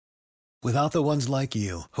Without the ones like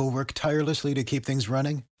you, who work tirelessly to keep things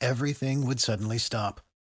running, everything would suddenly stop.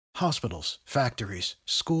 Hospitals, factories,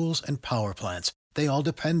 schools, and power plants, they all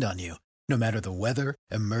depend on you. No matter the weather,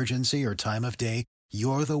 emergency, or time of day,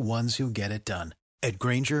 you're the ones who get it done. At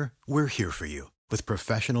Grainger, we're here for you with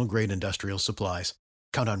professional-grade industrial supplies.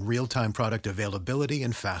 Count on real-time product availability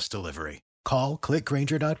and fast delivery. Call, click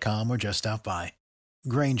Grainger.com, or just stop by.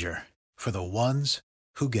 Grainger, for the ones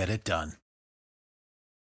who get it done.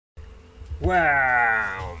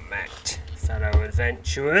 Well met, fellow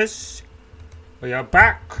adventurers. We are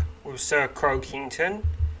back with Sir Croakington,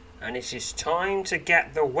 and it is time to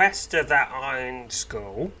get the west of that Iron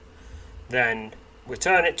Skull, then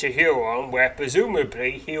return it to Huron, where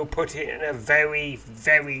presumably he'll put it in a very,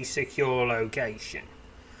 very secure location.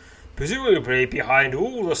 Presumably behind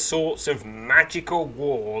all the sorts of magical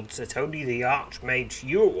wards that only the Archmage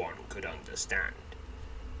Huron could understand.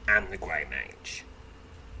 And the Grey Mage.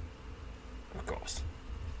 Of course.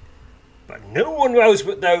 But no one knows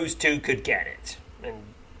but those two could get it. And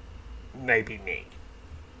maybe me.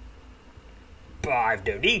 But I've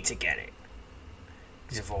no need to get it.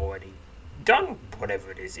 Because I've already done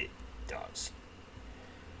whatever it is it does.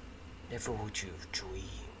 Never would you have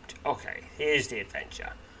dreamed. Okay, here's the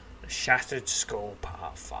adventure. The Shattered Skull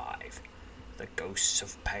Part 5. The Ghosts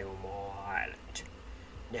of Palemoor Island.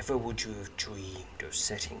 Never would you have dreamed of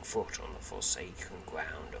setting foot on the forsaken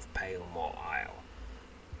ground of Palemoor Isle.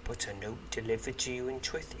 But a note delivered to you in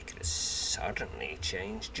Twithick has suddenly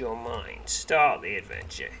changed your mind. Start the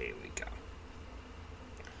adventure, here we go.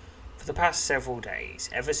 For the past several days,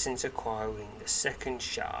 ever since acquiring the second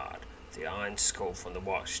shard of the Iron Skull from the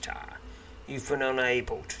Watchtower, you've been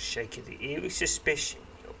unable to shake the eerie suspicion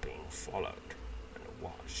you're being followed and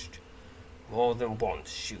watched. More than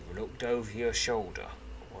once you've looked over your shoulder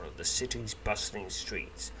at one of the city's bustling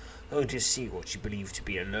streets, only to see what you believe to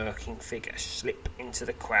be a lurking figure slip into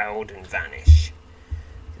the crowd and vanish.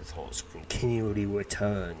 Your thoughts continually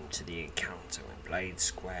return to the encounter in Blade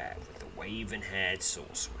Square with the waving-haired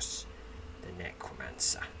sorceress, the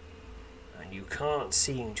necromancer, and you can't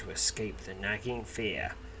seem to escape the nagging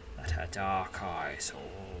fear that her dark eyes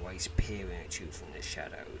are always peering at you from the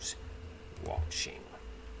shadows, watching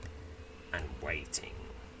and waiting.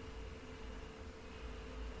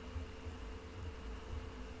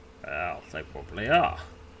 Well, they probably are.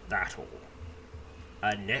 That all.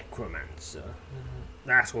 A necromancer?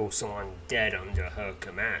 That's all someone dead under her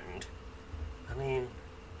command. I mean,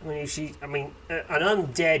 if she, an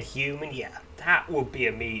undead human, yeah, that would be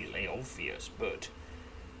immediately obvious, but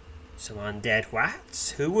some undead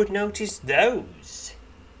rats? Who would notice those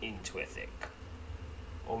in Twithick?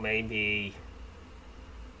 Or maybe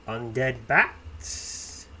undead bats?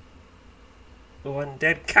 Or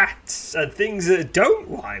undead cats, and things that don't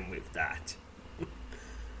rhyme with that.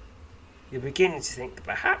 You're beginning to think that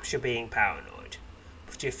perhaps you're being paranoid,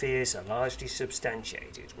 but your fears are largely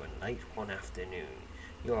substantiated when late one afternoon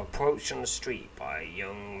you're approached on the street by a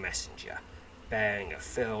young messenger bearing a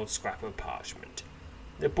filled scrap of parchment.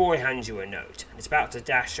 The boy hands you a note and is about to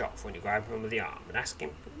dash off when you grab him by the arm and ask him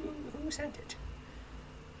who sent it.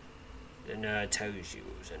 The nerd tells you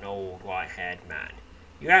it was an old white-haired man.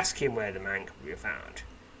 You ask him where the man could be found,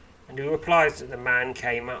 and he replies that the man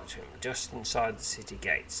came up to him just inside the city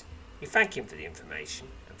gates. You thank him for the information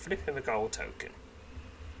and flip him a gold token.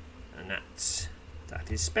 And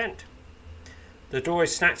that is spent. The droid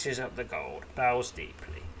snatches up the gold, bows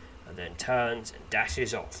deeply, and then turns and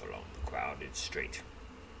dashes off along the crowded street.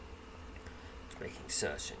 It's making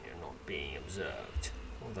certain you're not being observed,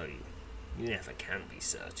 although you never can be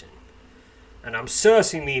certain. And I'm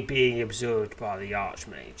certainly being observed by the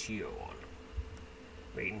Archmage Huron.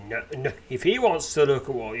 No, if he wants to look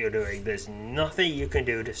at what you're doing, there's nothing you can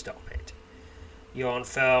do to stop it. You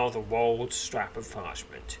unfurl the rolled strap of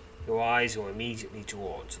parchment. Your eyes are immediately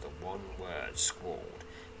drawn to the one word scrawled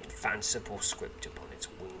in fanciful script upon its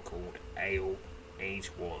wrinkled,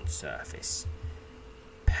 age-worn surface.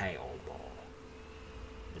 Palemoor.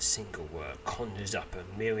 The single word conjures up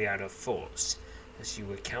a myriad of thoughts as you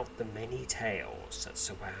recount the many tales that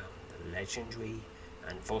surround the legendary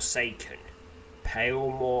and forsaken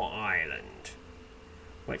Palemoor Island,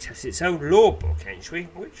 which has its own lore book entry,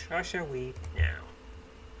 which I shall read now.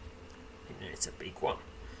 And it's a big one.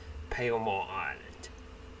 Palemoor Island.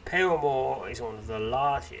 Palemoor is one of the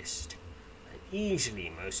largest and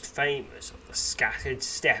easily most famous of the scattered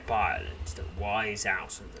steppe islands that rise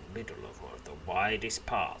out of the middle of one of the widest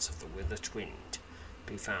parts of the Withered Wind,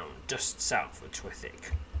 be found just south of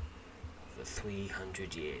Twithick. Over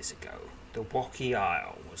 300 years ago, the rocky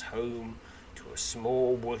isle was home to a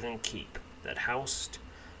small wooden keep that housed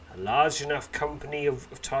a large enough company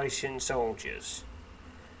of Titan soldiers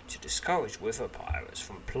to discourage river pirates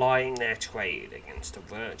from plying their trade against the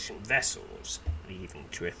merchant vessels leaving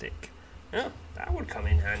Trithik. Oh, that would come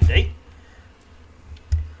in handy.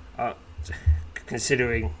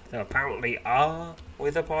 Considering there apparently are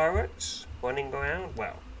wither pirates running around.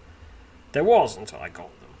 Well, there was until I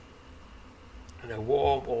got them. On a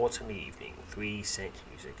warm autumn evening 3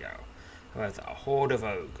 centuries ago, however, a horde of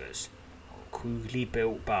ogres on crudely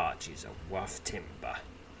built barges of rough timber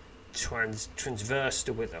transversed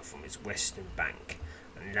the river from its western bank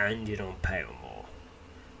and landed on palemoor.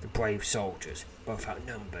 The brave soldiers, both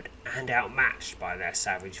outnumbered and outmatched by their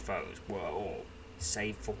savage foes, were all,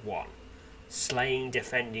 save for one, slain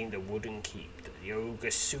defending the wooden keep that the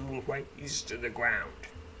ogres soon razed to the ground.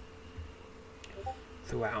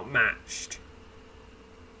 Though outmatched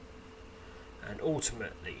and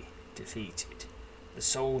ultimately defeated, the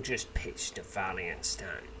soldiers pitched a valiant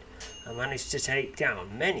stand and managed to take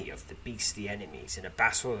down many of the beastly enemies in a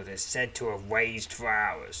battle that is said to have raged for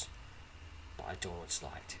hours. By dawn's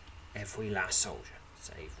light, every last soldier,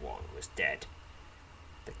 save one, was dead.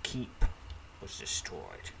 The keep was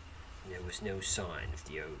destroyed, and there was no sign of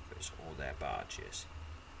the ogres or their barges.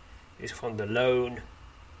 It was from the lone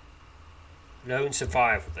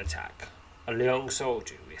survivor of the attack, a young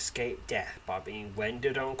soldier who escaped death by being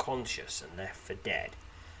rendered unconscious and left for dead,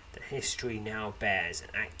 that history now bears an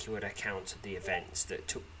accurate account of the events that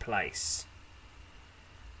took place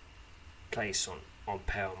on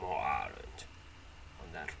Palemoor Island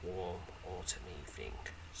on that warm autumn evening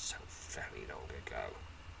so very long ago.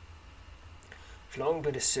 It's long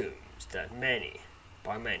been assumed that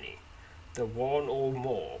by many, the one or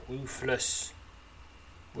more ruthless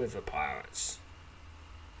river pirates,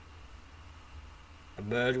 a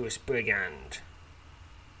murderous brigand,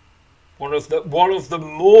 one of the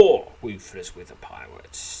more ruthless river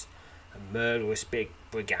pirates, a murderous big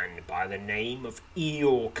brigand by the name of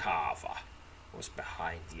Eel Carver, was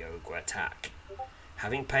behind the ogre attack,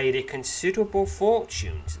 having paid a considerable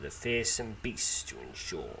fortune to the fearsome beast to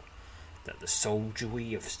ensure that the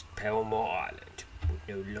soldiery of Palemoor Island would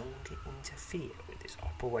no longer interfere with his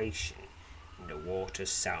operation in the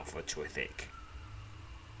waters south of Trithik.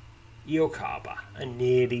 Eel Carver and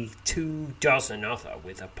nearly 24 other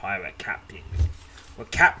wither pirate captains were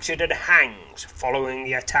captured and hanged following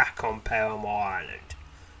the attack on Palemoor Island,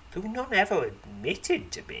 though none ever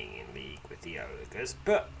admitted to being in league with the ogres,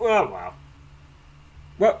 but, well,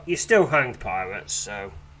 you still hanged pirates,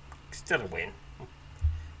 so still a win.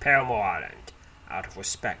 Palemoor Island, out of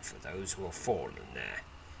respect for those who have fallen there,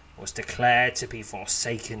 was declared to be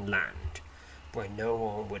forsaken land, where no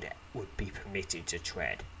one would be permitted to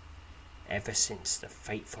tread, ever since the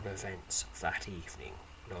fateful events of that evening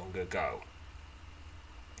long ago.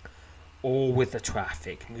 All with the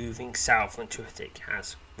traffic moving south on Trithik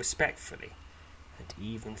has respectfully and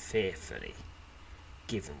even fearfully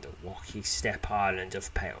given the rocky steppe island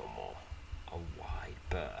of Palemoor a wide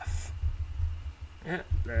berth. Yeah,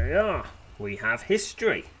 there we are. We have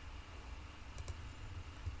history.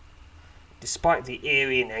 Despite the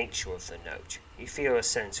eerie nature of the note, you feel a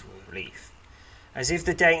sense of relief, as if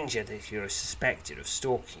the danger that you have suspected of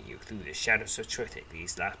stalking you through the shadows of Trithik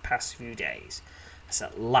these past few days has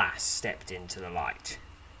at last stepped into the light.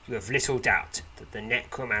 You have little doubt that the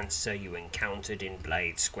necromancer you encountered in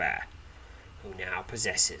Blade Square, who now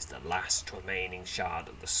possesses the last remaining shard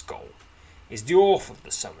of the skull, is the author of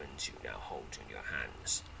the summons you now hold in your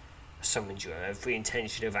hands, a summons you have every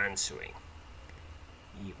intention of answering,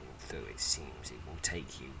 even though it seems it will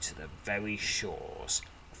take you to the very shores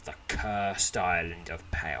of the cursed island of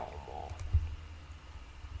Palemoor.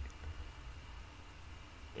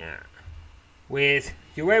 Yeah. With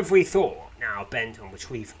your every thought now bent on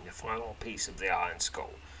retrieving the final piece of the iron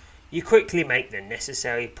skull, you quickly make the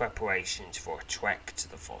necessary preparations for a trek to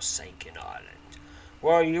the Forsaken Island.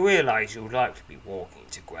 While you realise you would like to be walking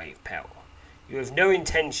to grave peril, you have no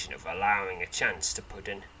intention of allowing a chance to put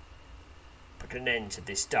an end to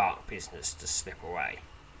this dark business to slip away.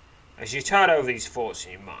 As you turn over these thoughts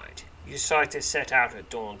in your mind, you decide to set out at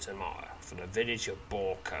dawn tomorrow for the village of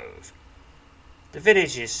Boar Cove. The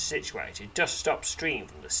village is situated just upstream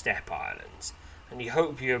from the Steppe Islands, and you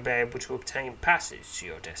hope you will be able to obtain passage to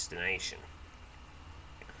your destination.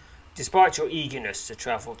 Despite your eagerness to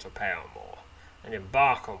travel to Palemoor and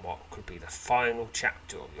embark on what could be the final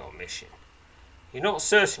chapter of your mission, you're not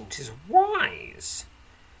certain it is wise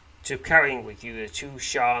to carrying with you the 2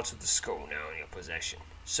 shards of the skull now in your possession.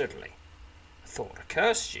 Suddenly, a thought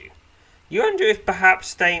occurs to you. You wonder if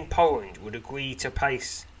perhaps Thane Poland would agree to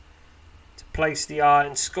place the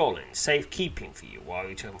iron skull in safe keeping for you while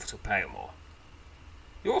you travel to Palemoor.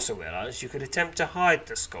 You also realise you could attempt to hide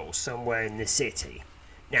the skull somewhere in the city.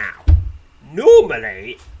 Now,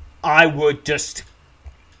 normally, I would just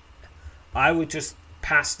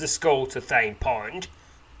pass the skull to Thane Pond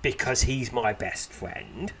because he's my best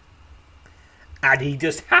friend, and he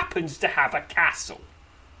just happens to have a castle,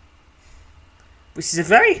 which is a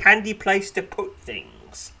very handy place to put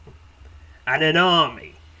things, and an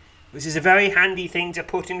army, which is a very handy thing to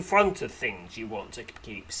put in front of things you want to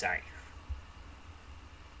keep safe.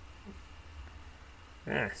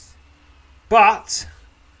 Yes. But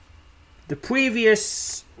the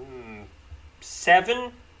previous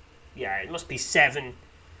 7, it must be 7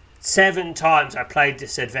 times I played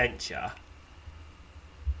this adventure,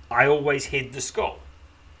 I always hid the skull.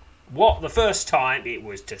 The first time it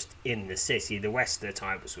was just in the city, the rest of the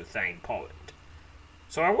time was with Thane Pond.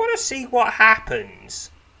 So I want to see what happens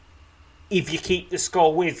if you keep the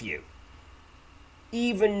skull with you.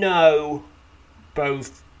 Even though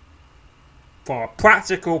both for a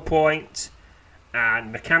practical point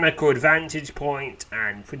and mechanical advantage point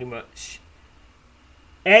and pretty much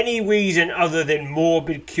any reason other than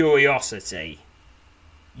morbid curiosity,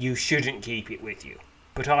 you shouldn't keep it with you.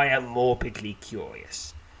 But I am morbidly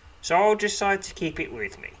curious, so I'll decide to keep it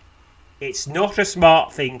with me. It's not a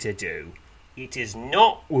smart thing to do.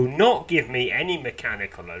 Will not give me any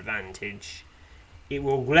mechanical advantage. It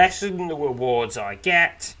will lessen the rewards I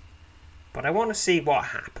get, but I want to see what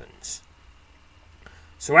happens.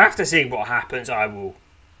 So after seeing what happens, I will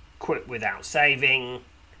quit without saving,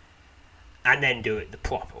 and then do it the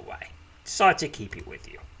proper way. Decide to keep it with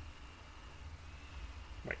you.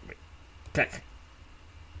 Wait. Click.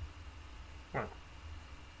 Come on.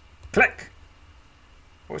 Click.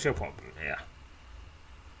 What's your problem here?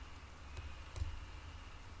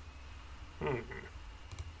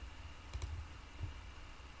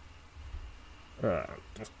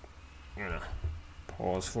 Just gonna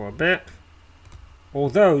pause for a bit.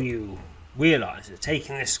 Although you realise that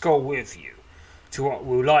taking this skull with you to what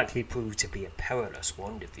will likely prove to be a perilous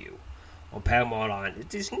rendezvous on Palemoor Island,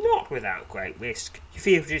 it is not without great risk. You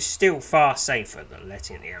feel it is still far safer than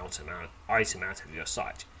letting the item out of your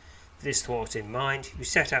sight. With this thought in mind, you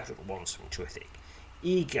set out at once from Trithik,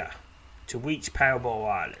 eager to reach Palemoor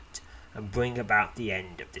Island and bring about the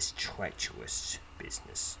end of this treacherous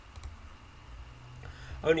business.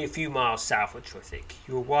 Only a few miles south of Trithik,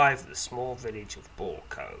 you arrive at the small village of Boar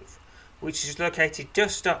Cove, which is located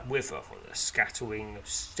just upriver from the scattering of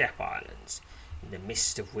step islands, in the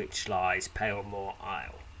midst of which lies Palemoor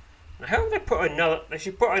Isle. And I hope they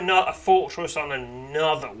should put another fortress on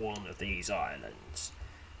another one of these islands,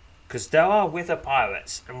 because there are wither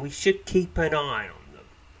pirates, and we should keep an eye on them.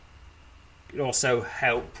 It could also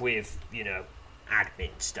help with,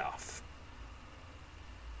 admin stuff.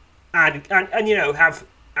 And have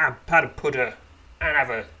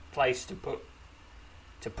a place to put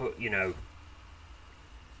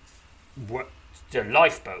the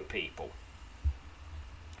lifeboat people.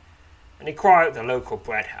 An inquiry at the local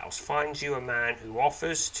bread house finds you a man who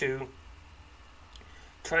offers to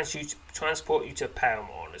transport you to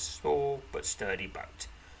Palemoor on a small but sturdy boat.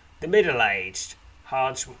 The middle-aged,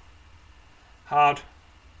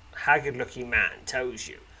 haggard-looking man tells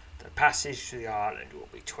you the passage to the island will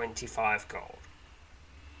be 25 gold.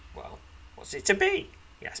 Well, what's it to be?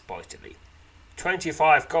 He asked pointedly.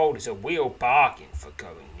 25 gold is a real bargain for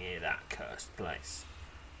going near that cursed place.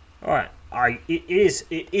 Alright, it is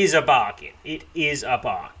a bargain. It is a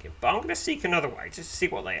bargain. But I'm going to seek another way, just to see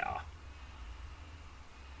what they are.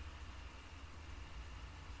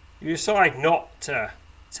 You decide not to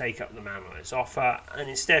take up the man on his offer, and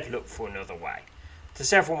instead look for another way. To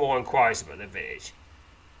several more inquiries about the village,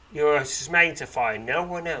 you are dismayed to find no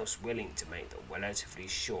one else willing to make the relatively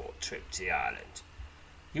short trip to the island.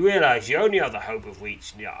 You realise your only other hope of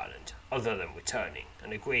reaching the island, other than returning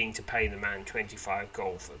and agreeing to pay the man 25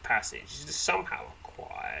 gold for the passage, is to somehow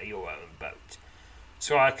acquire your own boat.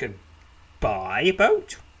 So I could buy a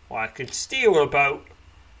boat, or I could steal a boat,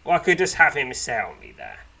 or I could just have him sail me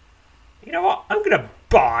there. You know what? I'm going to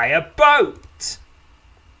buy a boat!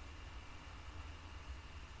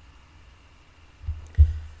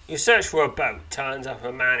 Your search for a boat turns up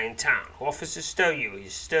a man in town who offers to stow you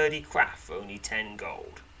his sturdy craft for only 10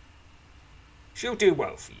 gold. She'll do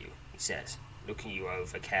well for you, he says, looking you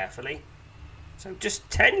over carefully. So just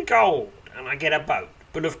 10 gold and I get a boat.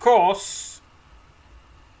 But of course,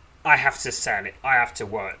 I have to sell it. I have to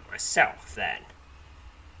row it myself then.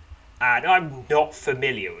 And I'm not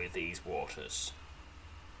familiar with these waters.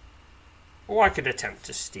 Or I could attempt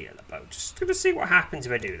to steal a boat. Just going to see what happens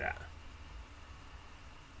if I do that.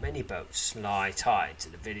 Many boats lie tied to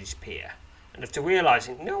the village pier, and after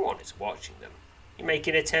realising no one is watching them, You make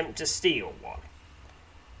an attempt to steal one.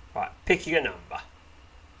 Right, pick your number.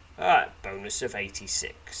 Alright, bonus of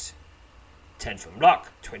 86. 10 from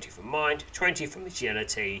luck, 20 from mind, 20 from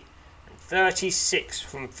agility, and 36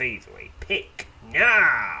 from thievery. Pick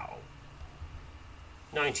now!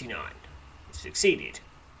 99. You succeeded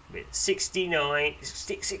with 16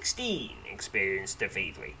 experience to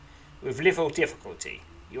thievery. With little difficulty,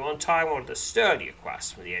 you untie one of the sturdier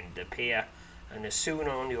crafts from the end of the pier and are soon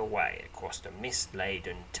on your way across the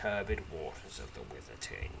mist-laden, turbid waters of the Withered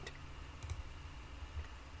Wind.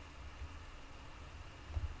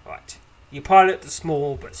 Right. You pilot the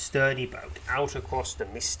small but sturdy boat out across the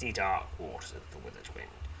misty, dark waters of the Withered Wind.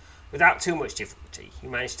 Without too much difficulty, you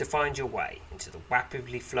manage to find your way into the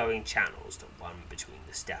rapidly flowing channels that run between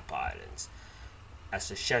the Steppe Islands, as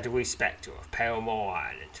the shadowy spectre of Palemoor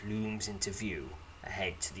Island looms into view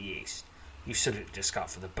ahead to the east. You suddenly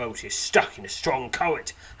discover the boat is stuck in a strong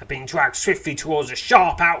current and being dragged swiftly towards a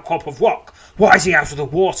sharp outcrop of rock, rising out of the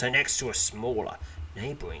water next to a smaller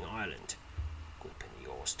neighbouring island. Gripping the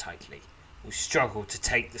oars tightly, you struggle to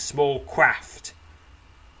take the small craft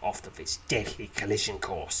off of its deadly collision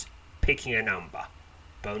course, picking a number.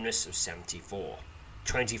 Bonus of 74.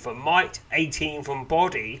 20 from might, 18 from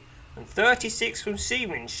body, and 36 from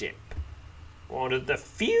seamanship. One of the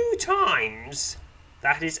few times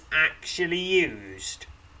that is actually used.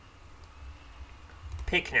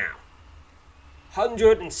 Pick now.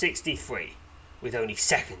 163, with only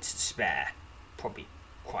seconds to spare. Probably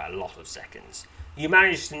quite a lot of seconds. You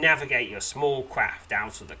manage to navigate your small craft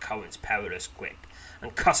out of the current's perilous grip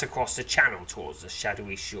and cut across the channel towards the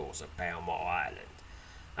shadowy shores of Palemoor Island.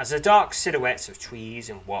 As the dark silhouettes of trees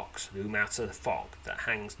and rocks loom out of the fog that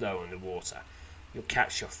hangs low in the water, you'll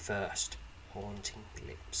catch your first haunting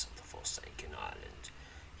glimpse of the forsaken island.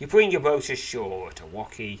 You bring your boat ashore at a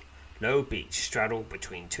rocky, low beach straddled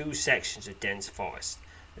between two sections of dense forest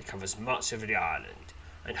that covers much of the island,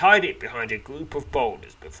 and hide it behind a group of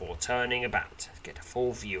boulders before turning about to get a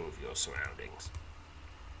full view of your surroundings.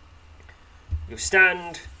 You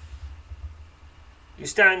stand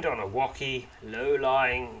on a rocky,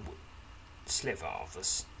 low-lying sliver of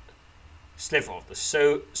the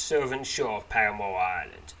southern shore of Palemoor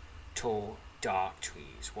Island. Tall, dark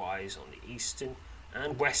trees rise on the eastern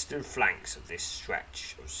and western flanks of this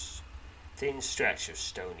thin stretch of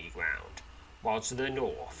stony ground, while to the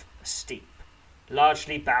north, a steep,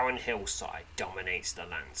 largely barren hillside dominates the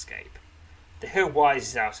landscape. The hill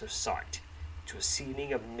rises out of sight to a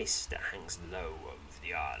ceiling of mist that hangs low over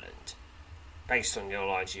the island. Based on your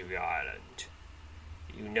knowledge of the island,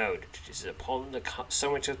 you know that it is upon the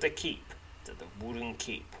summit of the keep that the wooden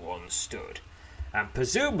keep once stood, and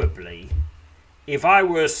presumably, if I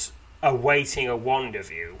was awaiting a wander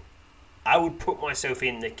view, I would put myself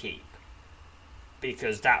in the keep,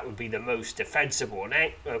 because that would be the most defensible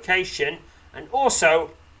location, and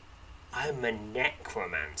also, I'm a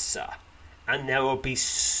necromancer, and there will be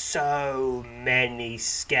so many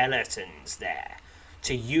skeletons there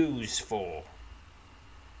to use for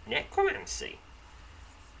necromancy.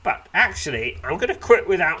 But actually, I'm going to quit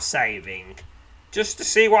without saving, just to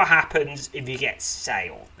see what happens if you get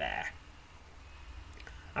sailed there.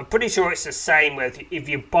 I'm pretty sure it's the same if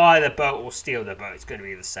you buy the boat or steal the boat, it's going to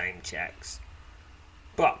be the same checks.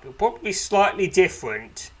 But it'll probably be slightly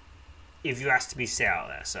different if you ask to be sailed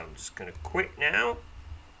there. So I'm just going to quit now.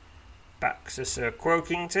 Back to Sir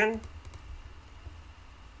Croakington.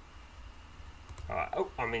 Alright,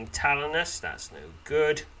 I'm in Talanus, that's no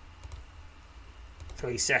good.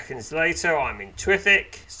 3 seconds later, I'm in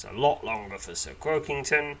Twithick. It's a lot longer for Sir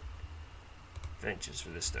Croakington. Adventures for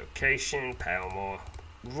this location, Palemoor.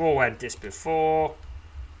 We've all had this before.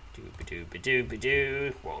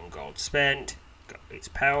 Doo-ba-doo-ba-doo-ba-doo. 1 gold spent. It's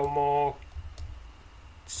Palemoor.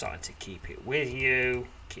 Decide to keep it with you.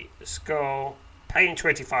 Keep the skull. Paying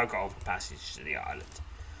 25 gold for passage to the island.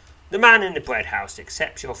 The man in the bread house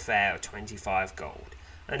accepts your fare of 25 gold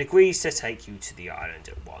and agrees to take you to the island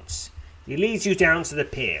at once. He leads you down to the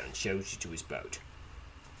pier and shows you to his boat.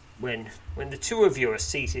 When the two of you are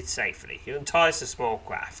seated safely, he unties the small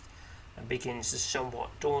craft and begins the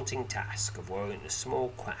somewhat daunting task of rowing the small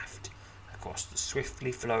craft across the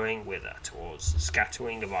swiftly flowing Wither towards the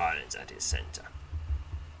scattering of islands at its centre.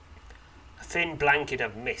 A thin blanket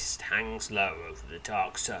of mist hangs low over the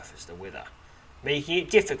dark surface of the Wither, making it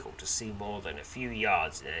difficult to see more than a few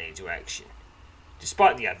yards in any direction.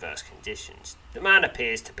 Despite the adverse conditions, the man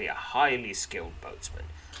appears to be a highly skilled boatsman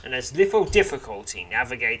and has little difficulty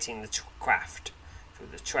navigating the craft through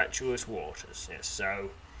the treacherous waters.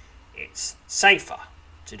 So it's safer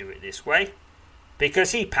to do it this way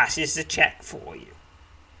because he passes the check for you.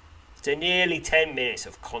 After nearly 10 minutes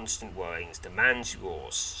of constant worryings, the man's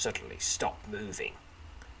jaws suddenly stopped moving.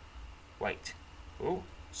 Wait. Ooh,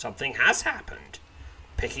 something has happened.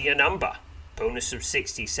 Picking a number. Bonus of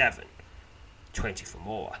 67. 20 for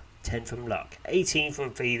more. 10 from luck. 18 from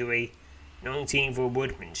thievery. 19 for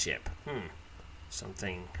woodmanship.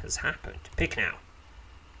 Something has happened. Pick now.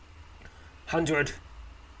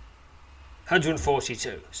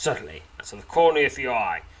 142. Suddenly, out of the corner of your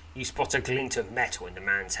eye, you spot a glint of metal in the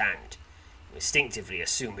man's hand. You instinctively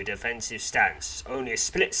assume a defensive stance, only a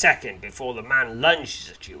split second before the man lunges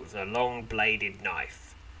at you with a long-bladed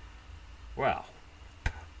knife. Well,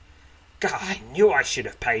 God, I knew I should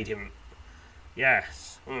have paid him.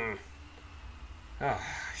 Yes. I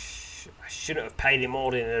shouldn't have paid him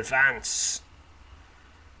all in advance.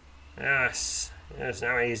 Yes.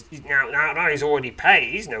 Now he's already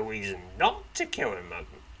paid. There's no reason not to kill him.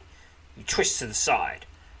 You twist to the side,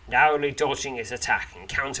 narrowly dodging his attack and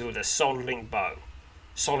counter with a solid blow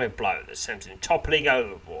that sends him toppling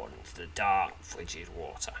overboard into the dark, frigid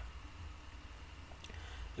water.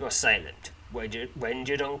 Your assailant,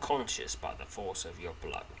 rendered unconscious by the force of your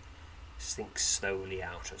blow, sinks slowly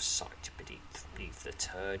out of sight beneath the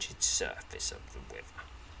turgid surface of the river.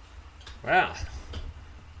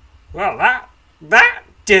 Well, that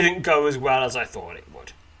didn't go as well as I thought it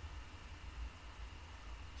would.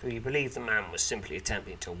 So you believe the man was simply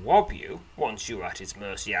attempting to rob you once you were at his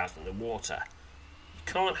mercy out in the water. You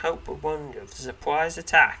can't help but wonder if the surprise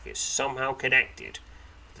attack is somehow connected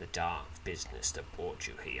with the dark business that brought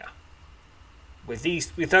you here. With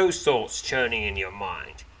those thoughts churning in your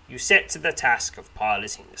mind, you set to the task of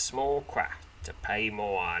piloting the small craft to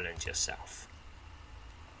Palemoor Island yourself.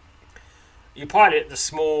 You pilot the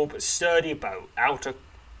small but sturdy boat out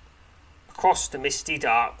across the misty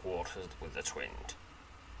dark waters with a wind.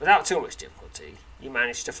 Without too much difficulty, you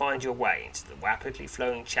manage to find your way into the rapidly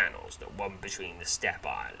flowing channels that run between the Step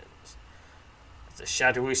Islands. As the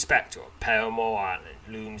shadowy spectre of Palemoor Island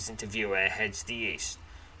looms into view ahead to the east,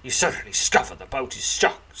 you suddenly discover the boat is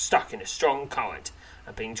stuck in a strong current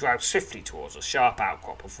and being dragged swiftly towards a sharp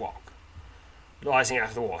outcrop of rock, rising out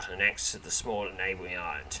of the water next to the smaller neighbouring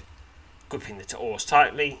island. Gripping the oars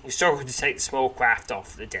tightly, you struggle to take the small craft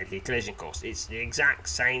off the deadly collision course. It's the exact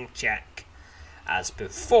same check as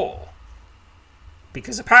before,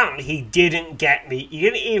 because apparently he didn't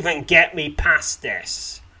even get me past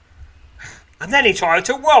this, and then he tried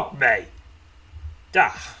to rob me.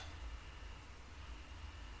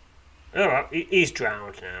 Alright, he's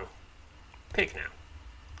drowned now. Pick now.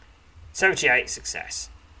 78 success.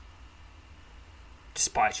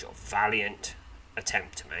 Despite your valiant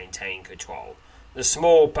attempt to maintain control, the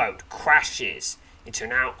small boat crashes into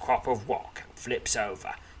an outcrop of rock and flips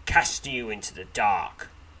over, casting you into the dark,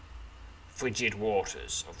 frigid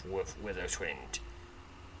waters of Withertwind.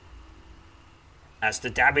 As the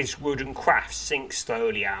damaged wooden craft sinks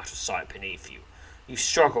slowly out of sight beneath you, you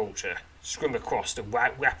struggle to swim across the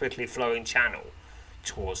rapidly flowing channel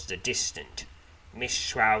towards the distant,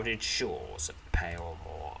 mist-shrouded shores of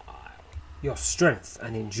Palemoor Isle. Your strength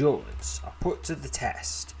and endurance are put to the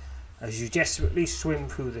test as you desperately swim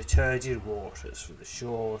through the turgid waters for the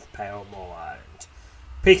shore of Palemoor Island,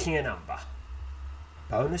 picking a number.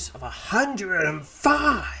 Bonus of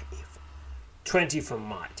 105! 20 from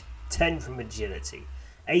might, 10 from agility,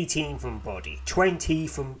 18 from body, 20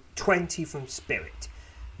 from spirit,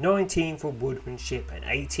 19 from woodmanship, and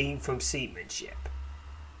 18 from seamanship.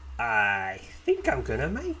 I think I'm gonna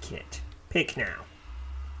make it. Pick now.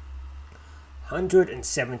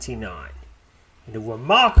 179. In a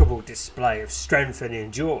remarkable display of strength and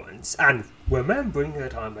endurance, and remembering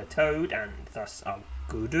that I'm a toad and thus I'm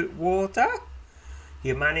good at water,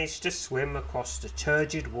 you manage to swim across the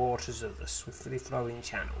turgid waters of the swiftly flowing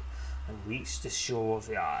channel and reach the shore of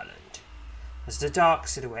the island. As the dark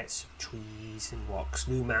silhouettes of trees and rocks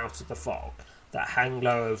loom out of the fog that hang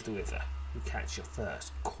low over the river, you catch your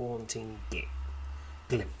first haunting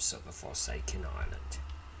glimpse of the forsaken island.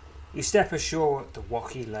 You step ashore at the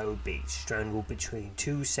rocky low beach straddled between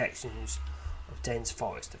two sections of dense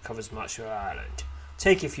forest that covers much of the island.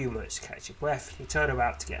 Take a few moments to catch your breath. You turn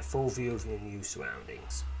about to get a full view of your new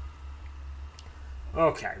surroundings.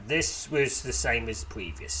 Okay, this was the same as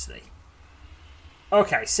previously.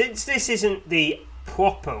 Okay, since this isn't the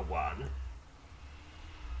proper one,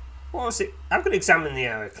 what was it? I'm going to examine the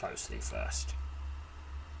area closely first.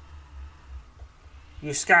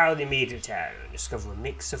 You scour the immediate area and discover a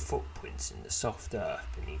mix of footprints in the soft earth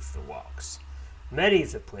beneath the rocks. Many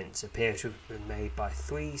of the prints appear to have been made by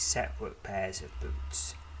 3 separate pairs of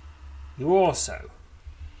boots. You also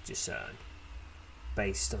discern,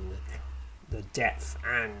 based on the depth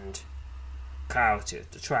and clarity of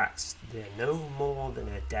the tracks. They're no more than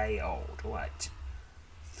a day old. Right.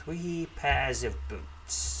 3 pairs of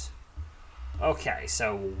boots. Okay,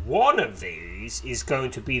 so one of these is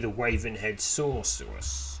going to be the Ravenhead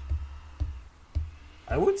Sorceress.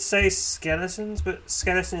 I would say skeletons, but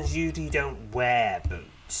skeletons usually don't wear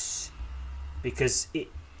boots. Because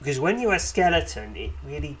when you're a skeleton, it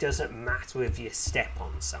really doesn't matter if you step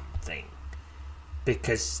on something.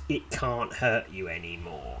 Because it can't hurt you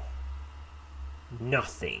anymore.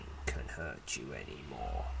 Nothing can hurt you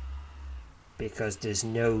anymore. Because there's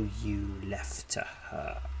no you left to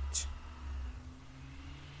hurt.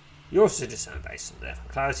 You also discern based on their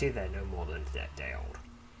clarity, they're no more than a day old.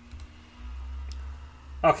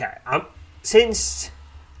 Okay, since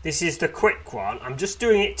this is the quick one, I'm just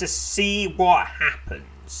doing it to see what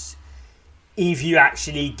happens if you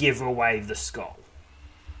actually give away the skull.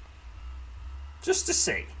 Just to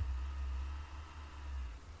see.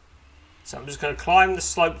 So I'm just going to climb the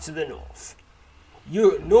slope to the north.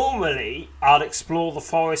 Normally, I'll explore the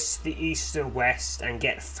forests to the east and west and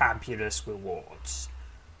get fabulous rewards.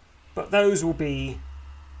 But those will be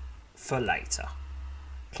for later.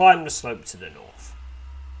 Climb the slope to the north.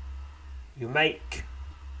 You make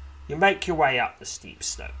your way up the steep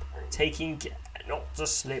slope, taking care not to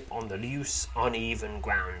slip on the loose, uneven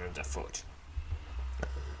ground underfoot.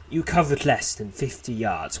 You covered less than 50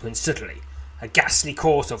 yards when suddenly a ghastly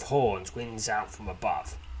chorus of horns rings out from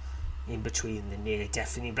above. In between the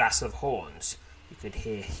near-deafening blast of horns, you could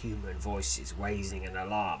hear human voices raising an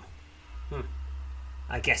alarm.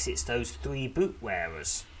 I guess it's those 3 boot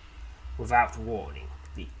wearers. Without warning,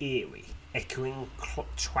 the eerie, echoing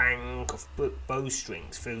twang of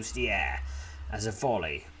bowstrings fills the air as a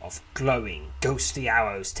volley of glowing, ghostly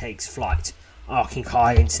arrows takes flight, arcing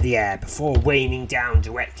high into the air before raining down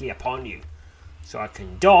directly upon you. So I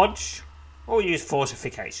can dodge or use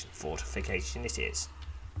fortification. Fortification it is.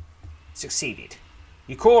 Succeeded.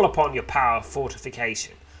 You call upon your power of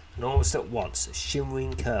fortification, and almost at once a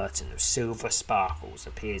shimmering curtain of silver sparkles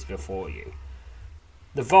appears before you.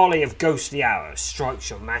 The volley of ghostly arrows strikes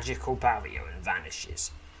your magical barrier and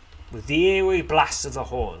vanishes. With the eerie blast of the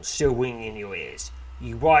horns still ringing in your ears,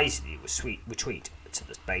 you wisely retreat to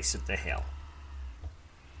the base of the hill.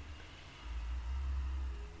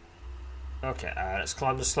 Okay, let's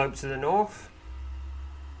climb the slope to the north.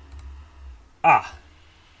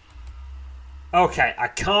 Okay, I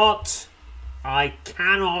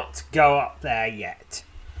cannot go up there yet.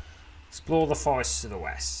 Explore the forest to the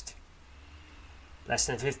west. Less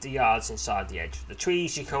than 50 yards inside the edge of the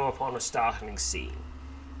trees, you come upon a startling scene.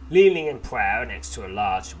 Kneeling in prayer next to a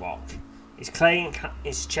large rock, his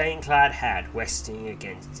chain-clad head resting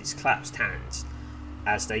against his clasped hands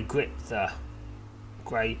as they grip the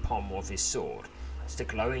grey pommel of his sword, is the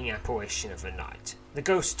glowing apparition of a knight. The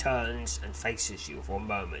ghost turns and faces you for a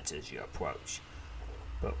moment as you approach,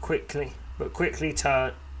 but quickly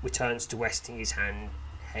returns to resting his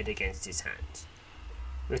head against his hands.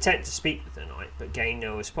 You attempt to speak with the knight, but gain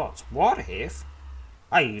no response. What if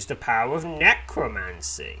I used the power of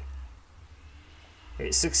necromancy?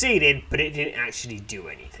 It succeeded, but it didn't actually do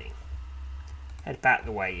anything. Head back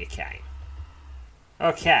the way you came.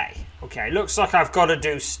 Okay, looks like I've got to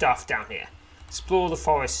do stuff down here. Explore the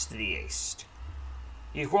forest to the east.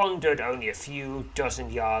 You've wandered only a few dozen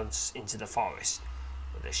yards into the forest,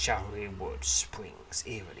 where the shadowy wood springs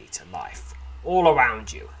eerily to life. All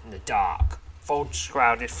around you, in the dark,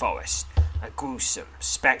 fog-shrouded forest, a gruesome,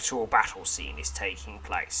 spectral battle scene is taking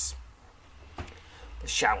place. The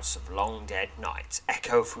shouts of long-dead knights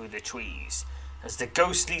echo through the trees as the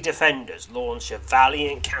ghostly defenders launch a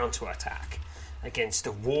valiant counterattack against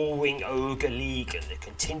the warring ogre legion that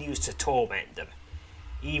continues to torment them,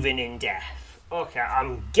 even in death. Okay,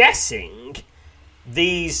 I'm guessing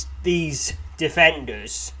these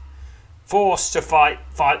defenders, forced to fight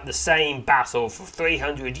the same battle for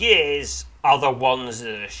 300 years, are the ones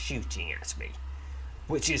that are shooting at me.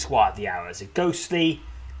 Which is why the arrows are ghostly,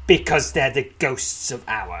 because they're the ghosts of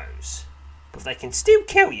arrows. But they can still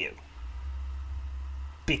kill you.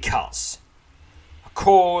 Because a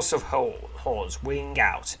chorus of horns ring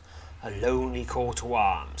out a lonely call to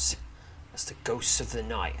arms as the ghosts of the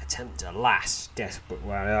night attempt a last desperate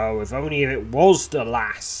rally. Oh, if only it was the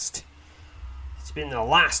last. It's been the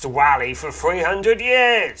last rally for 300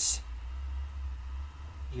 years.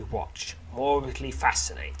 You watch, morbidly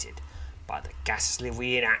fascinated by the ghastly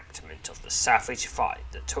reenactment of the savage fight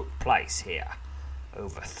that took place here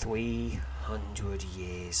over 300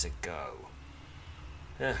 years ago.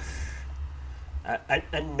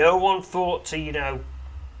 And no one thought to,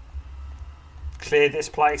 clear this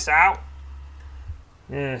place out?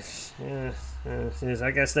 Yes.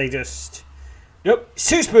 I guess they just Nope, it's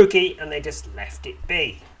too spooky, and they just left it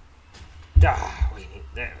be.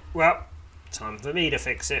 Well, time for me to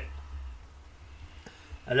fix it.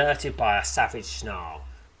 Alerted by a savage snarl,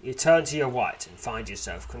 you turn to your right and find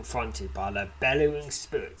yourself confronted by the bellowing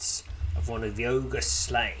spirits of one of the ogres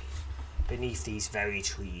slain beneath these very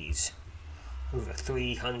trees over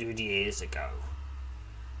 300 years ago.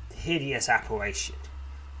 The hideous apparition,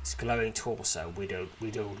 its glowing torso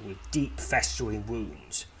riddled with deep festering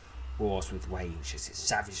wounds, roars with rage as it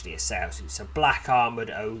savagely assails you. It's a black-armoured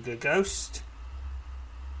ogre ghost.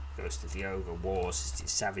 The ghost of the ogre roars as it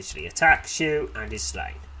savagely attacks you and is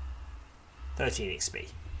slain. 13 XP.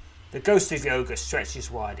 The ghost of the ogre stretches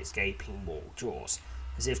wide its gaping jaws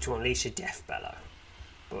as if to unleash a death bellow,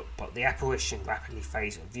 but the apparition rapidly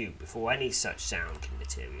fades from view before any such sound can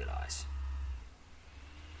materialise.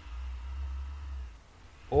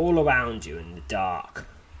 All around you in the dark,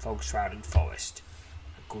 fog-shrouded forest,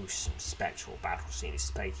 a gruesome spectral battle scene is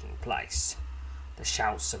taking place. The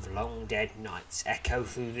shouts of long-dead knights echo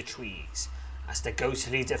through the trees as the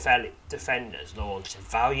ghostly defenders launch a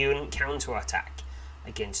valiant counter-attack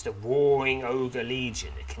against the roaring ogre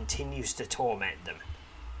legion that continues to torment them,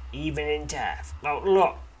 even in death. Well,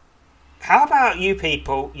 look, how about you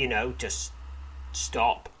people, just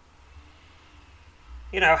stop?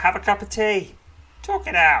 Have a cup of tea. Talk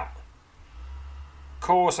it out.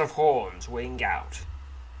 Chorus of horns ring out,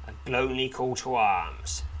 a glowingly call to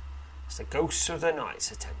arms, as the ghosts of the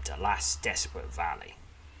knights attempt a last desperate volley.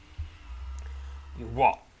 You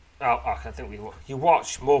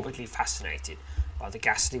watch morbidly fascinated by the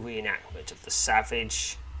ghastly reenactment of the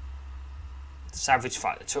savage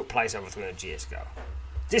fight that took place over 300 years ago.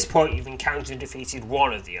 At this point, you've encountered and defeated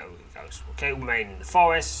one of the ogre ghosts. Okay, remain in the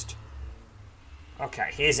forest.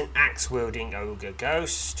 Okay, here's an axe-wielding ogre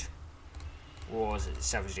ghost. Roars as it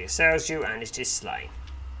savagely assails you and it is slain.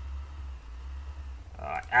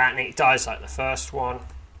 Alright, and it dies like the first one.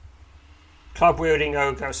 Club-wielding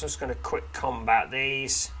ogre ghost. I'm just going to quick combat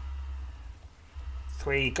these.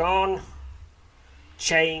 3 gone.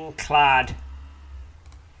 Chain-clad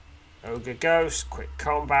ogre ghost. Quick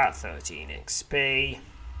combat. 13 XP.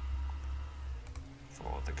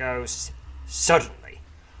 For the ghost. Suddenly,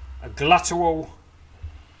 a guttural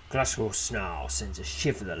snarl sends a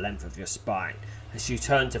shiver the length of your spine as you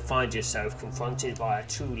turn to find yourself confronted by a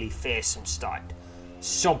truly fearsome sight,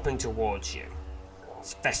 stomping towards you.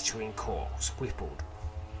 Its festering corpse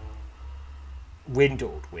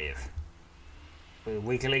windled with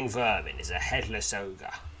wiggling vermin is a headless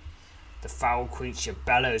ogre. The foul creature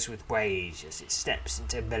bellows with rage as it steps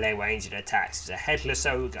into melee range and attacks as a headless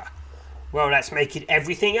ogre. Well, let's make it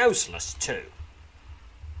everything elseless too.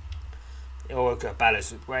 The ogre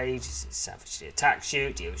bellows with rage as it savagely attacks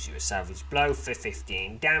you, deals you a savage blow for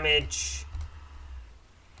 15 damage,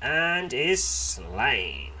 and is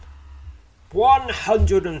slain.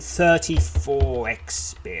 134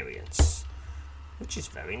 experience, which is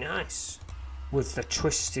very nice. With the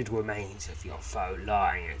twisted remains of your foe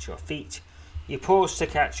lying at your feet, you pause to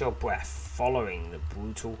catch your breath following the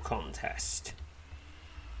brutal contest.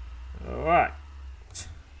 Alright.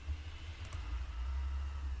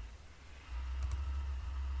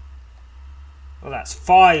 Well, that's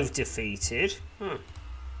 5 defeated.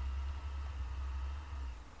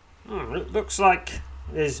 Looks like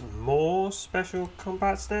there's more special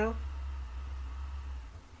combats now.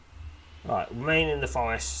 Right, remain in the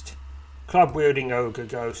forest. Club-wielding ogre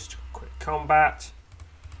ghost. Quick combat.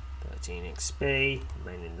 13 XP.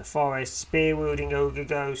 Remain in the forest. Spear-wielding ogre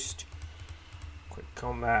ghost. Quick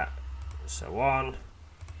combat. So on.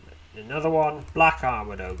 Another one.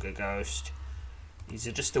 Black-armoured ogre ghost. These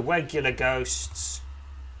are just the regular ghosts.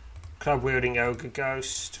 Club-wielding ogre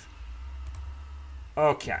ghost.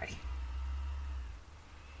 Okay.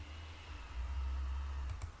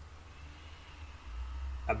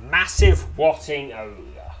 A massive watting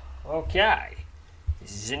ogre. Okay.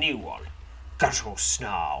 This is a new one. Guttural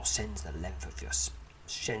snarl sends a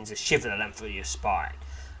shiver the length of your spine,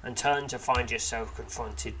 and turn to find yourself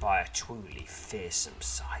confronted by a truly fearsome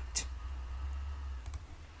sight.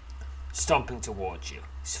 Stomping towards you,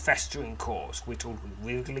 his festering corpse riddled with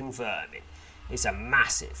wriggling vermin, is a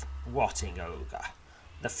massive, rotting ogre.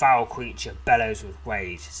 The foul creature bellows with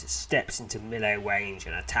rage as it steps into melee range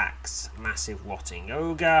and attacks. Massive, rotting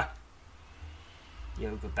ogre. The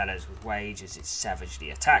ogre bellows with rage as it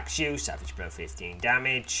savagely attacks you. Savage blow 15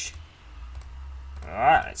 damage.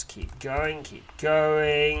 Alright, let's keep going.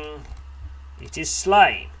 It is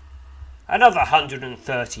slain. Another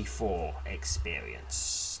 134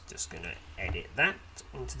 experience. Just going to edit that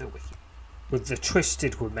into the wiki. With the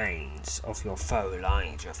twisted remains of your foe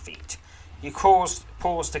lying at your feet, You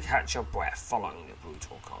pause to catch your breath following the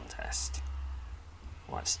brutal contest.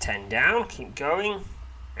 Well, that's 10 down, keep going.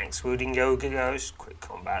 Axe-wielding Ogre Ghost, quick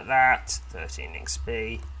combat that, 13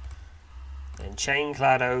 XP. Then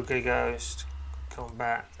Chain-clad Ogre Ghost, quick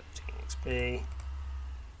combat, 13 XP.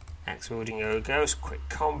 Axe-wielding Ogre Ghost, quick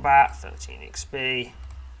combat, 13 XP.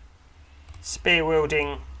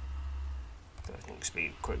 Spear-wielding, 13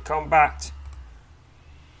 XP, quick combat.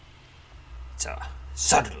 So,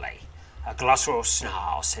 suddenly, a guttural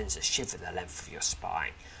snarl sends a shiver the length of your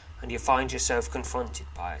spine, and you find yourself confronted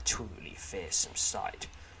by a truly fearsome sight.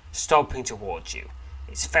 Stomping towards you,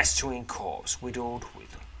 its festering corpse riddled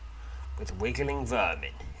with wiggling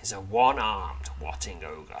vermin, is a one-armed, rotting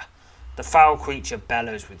ogre. The foul creature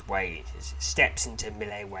bellows with rage as it steps into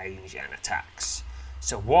melee range and attacks.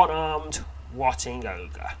 So one-armed, rotting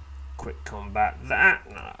ogre. Quick combat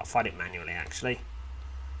that. No, I'll fight it manually actually.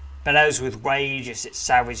 Bellows with rage as it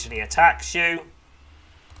savagely attacks you.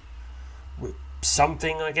 With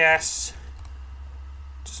something, I guess.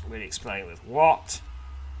 Doesn't really explain with what.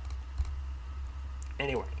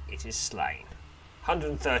 Anyway, it is slain.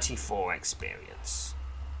 134 experience.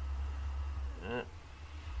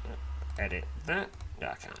 Edit that. No,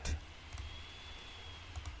 I can't.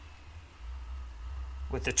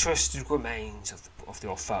 With the trusted remains of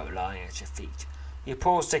your foe lying at your feet, you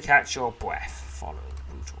pause to catch your breath following the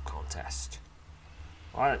brutal contest.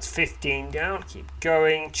 Alright, that's 15 down. Keep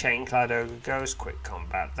going. Chain-clad Ogre Ghost. Quick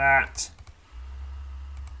combat that.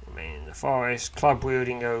 Remain in the forest.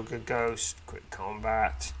 Club-wielding Ogre Ghost. Quick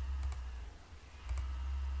combat.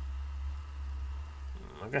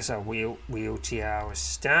 I guess I'll wield Chiao's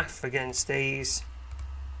staff against these.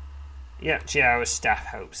 Yeah, Chiao's staff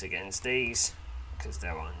helps against these because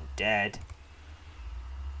they're undead.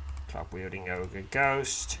 Club-wielding Ogre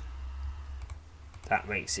Ghost. That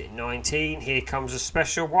makes it 19. Here comes a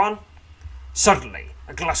special one. Suddenly,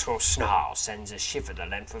 a guttural snarl sends a shiver the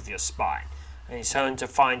length of your spine, and you turn to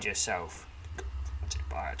find yourself confronted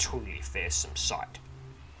by a truly fearsome sight.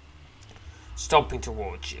 Stomping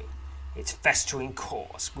towards you, its festering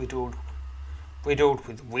corpse riddled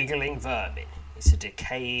with wiggling vermin, is a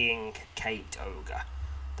decaying, caped ogre.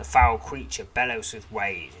 The foul creature bellows with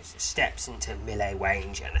rage as it steps into melee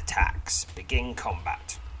range and attacks. Begin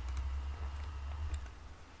combat.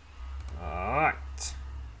 Alright.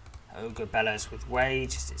 Ogre bellows with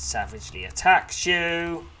rage as it savagely attacks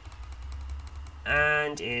you.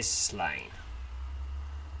 And is slain.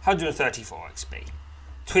 134 XP.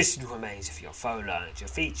 Twisted remains of your foe lying at your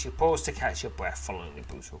feet. You pause to catch your breath following the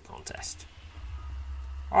brutal contest.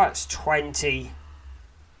 Alright, it's 20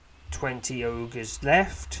 ogres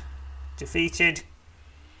left. Defeated.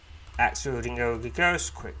 Axe-wielding Ogre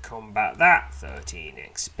Ghost. Quick combat that. 13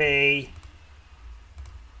 XP.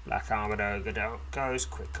 Black Armoured Ogre Ghost.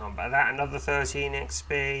 Quick combat that. Another 13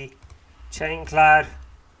 XP. Chain-clad.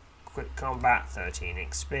 Quick combat. 13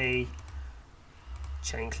 XP.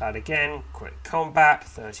 Chain-clad again. Quick combat.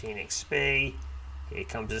 13 XP. Here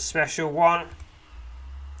comes a special one.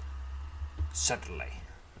 Suddenly,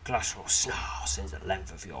 a guttural snarl sends a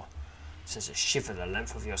shiver the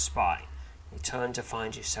length of your spine. You turn to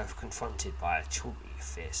find yourself confronted by a truly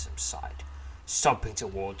fearsome sight. Stomping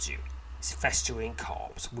towards you, its festering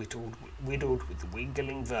corpse riddled with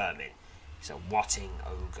wiggling vermin, is a rotting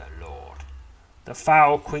ogre lord. The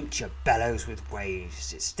foul creature bellows with rage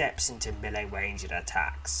as it steps into melee range and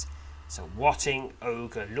attacks. So rotting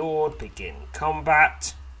ogre lord, begin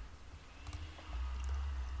combat.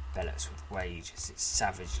 Bellows with rage as it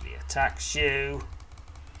savagely attacks you.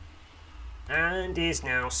 And is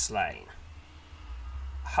now slain.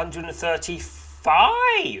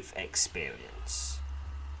 135 experience.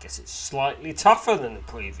 Guess it's slightly tougher than the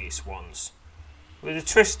previous ones. With the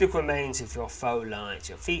twisted remains of your foe lying at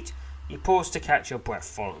your feet, you pause to catch your breath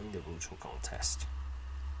following the brutal contest.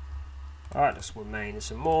 Alright, let's remain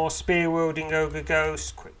some more. Spear-wielding Ogre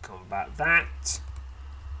Ghost. Quick combat that.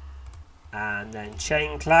 And then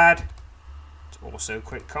Chain-clad. It's also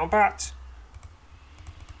quick combat.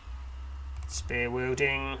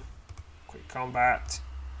 Spear-wielding. Quick combat.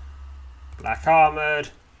 Black Armoured.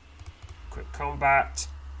 Quick combat.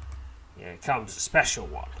 Here comes a special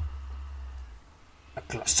one.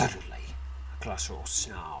 Suddenly, a guttural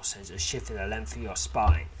snarl sends a shiver the length of your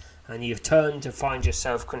spine, and you've turned to find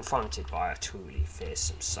yourself confronted by a truly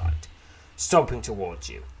fearsome sight. Stomping towards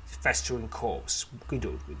you, its festering corpse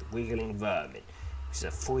riddled with wiggling vermin, is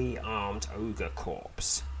a three-armed ogre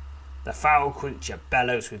corpse. The foul creature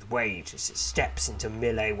bellows with rage as it steps into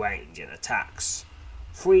melee range and attacks.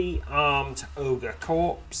 Three-armed ogre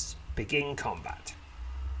corpse, begin combat.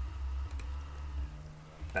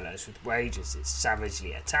 bellows with rage as it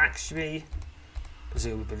savagely attacks me,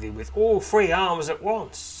 presumably with all 3 arms at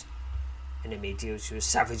once. Enemy deals you a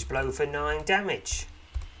savage blow for 9 damage.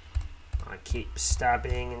 I keep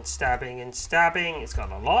stabbing and stabbing and stabbing. It's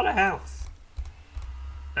got a lot of health.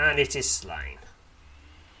 And it is slain.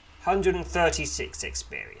 136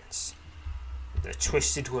 experience. The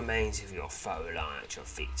twisted remains of your foe lie at your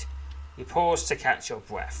feet. You pause to catch your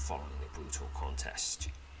breath following the brutal contest.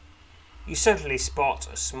 You suddenly spot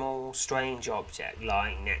a small, strange object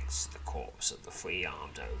lying next to the corpse of the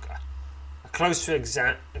 3-armed ogre. A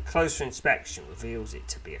closer inspection reveals it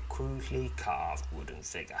to be a crudely carved wooden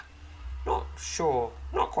figure. Not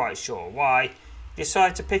quite sure why, you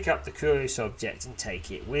decide to pick up the curious object and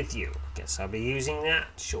take it with you. I guess I'll be using that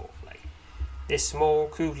shortly. This small,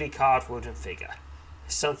 crudely carved wooden figure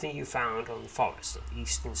is something you found on the forest on the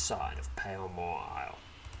eastern side of Palemoor Isle.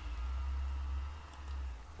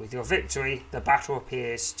 With your victory, the battle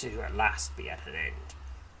appears to at last be at an end.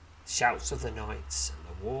 The shouts of the knights and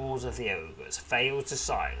the walls of the ogres fail to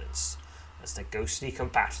silence as the ghostly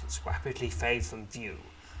combatants rapidly fade from view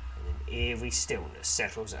and an eerie stillness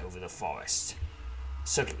settles over the forest.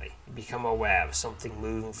 Suddenly, you become aware of something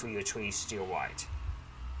moving through your trees to your right.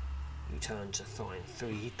 You turn to find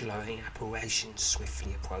 3 glowing apparitions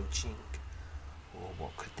swiftly approaching. Or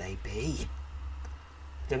what could they be?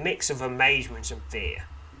 The mix of amazement and fear.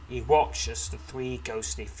 You watch as the 3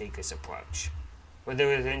 ghostly figures approach. When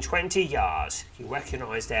they're within 20 yards, you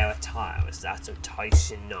recognise their attire as that of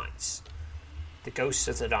Tyson knights. The ghosts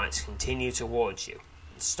of the knights continue towards you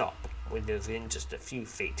and stop when they're within just a few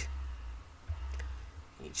feet.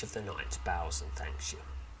 Each of the knights bows and thanks you.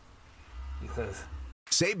 You have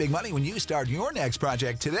Save big money when you start your next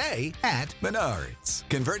project today at Menards.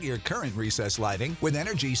 Convert your current recessed lighting with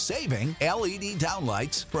energy-saving LED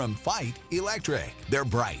downlights from Fight Electric. They're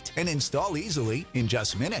bright and install easily in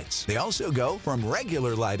just minutes. They also go from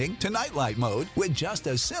regular lighting to nightlight mode with just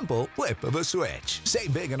a simple flip of a switch.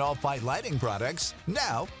 Save big on all Fight lighting products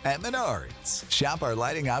now at Menards. Shop our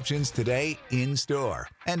lighting options today in-store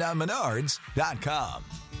and on Menards.com.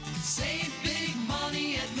 Save big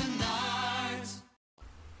money at Menards.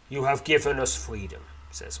 You have given us freedom,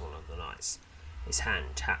 says one of the knights, his hand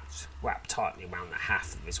wrapped tightly round the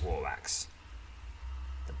haft of his war axe.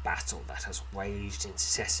 The battle that has raged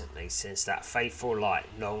incessantly since that fateful light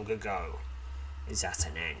long ago is at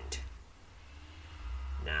an end.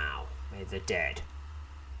 Now may the dead,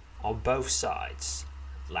 on both sides,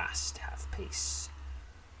 at last have peace.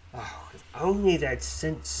 Oh, if only they'd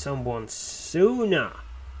sent someone sooner.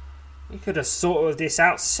 We could have sorted this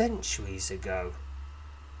out centuries ago.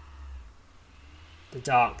 The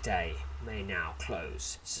dark day may now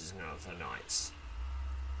close, says one of the knights.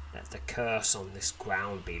 Let the curse on this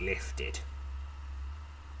ground be lifted.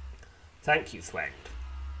 Thank you, friend,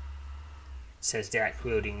 says the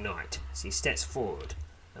axe-wielding knight as he steps forward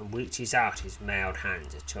and reaches out his mailed hand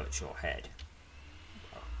to touch your head.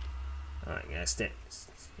 Alright, yeah, steps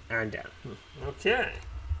and down. Okay.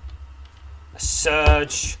 A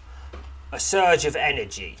surge of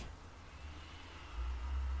energy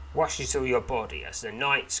rushes through your body as the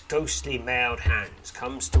knight's ghostly mailed hands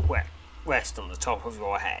comes to rest on the top of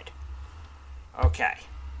your head. Okay.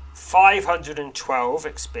 512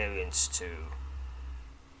 experience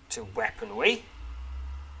to weaponry.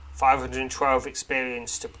 512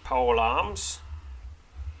 experience to pole arms.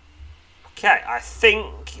 Okay, I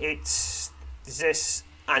think it's this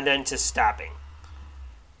and then to stabbing.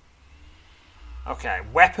 Okay,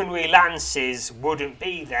 weaponry lances wouldn't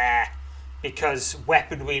be there because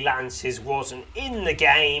weaponry lances wasn't in the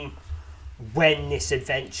game when this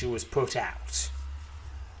adventure was put out.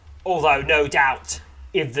 Although, no doubt,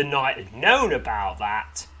 if the knight had known about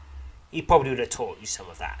that, he probably would have taught you some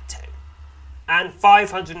of that too. And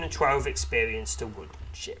 512 experience to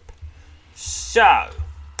woodmanship. So,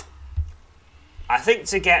 I think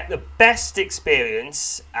to get the best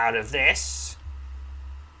experience out of this,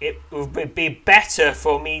 it would be better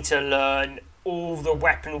for me to learn all the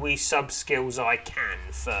weaponry sub-skills I can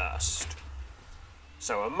first.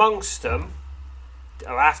 So amongst them,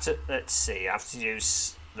 I have to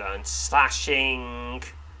learn slashing,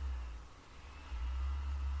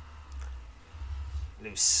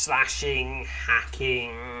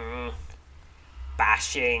 hacking,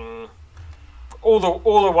 bashing, all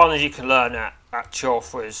the ones you can learn at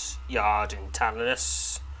Chauffeur's Yard in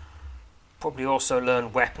Talanus. Probably also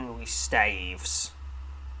learn weaponry staves.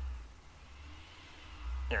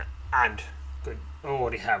 Yeah, and good. I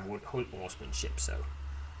already have horsemanship, so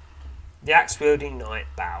the axe-wielding knight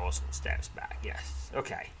bows and steps back. Yes,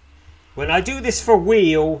 okay. When I do this for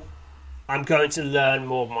real, I'm going to learn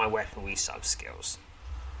more of my weaponry sub-skills.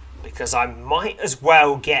 because I might as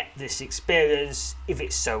well get this experience if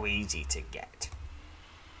it's so easy to get.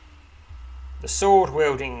 The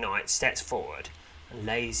sword-wielding knight steps forward and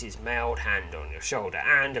lays his mailed hand on your shoulder,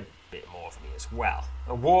 and a bit more of me as well.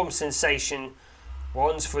 A warm sensation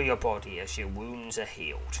runs through your body as your wounds are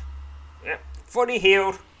healed. Yep, fully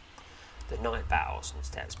healed. The knight bows and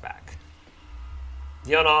steps back.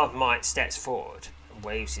 The unarmed knight steps forward and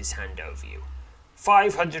waves his hand over you.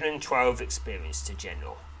 512 experience to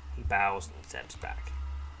General. He bows and steps back.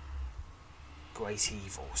 Great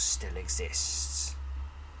evil still exists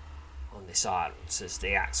on this island, says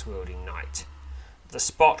the axe-wielding knight. The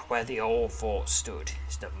spot where the old fort stood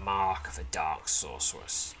is the mark of a dark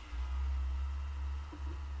sorceress.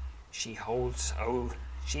 She holds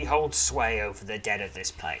sway over the dead of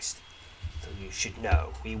this place. Though you should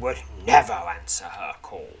know, we would never answer her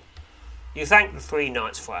call. You thank the three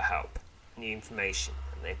knights for her help and the information,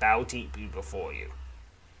 and they bow deeply before you.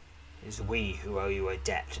 It is we who owe you a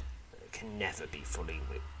debt that can never be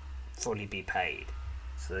fully be paid,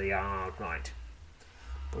 so the unarmed knight.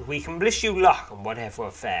 But we can wish you luck on whatever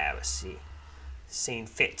affair has seen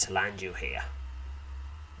fit to land you here.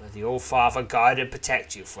 May the All-Father guide and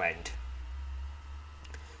protect you, friend.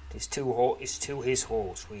 It is to his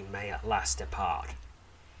halls we may at last depart.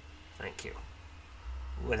 Thank you.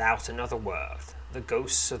 Without another word, the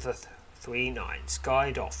ghosts of the three knights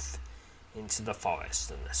guide off into the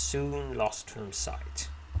forest and are soon lost from sight.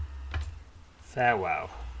 Farewell,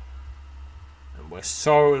 and we're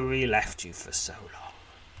sorry we left you for so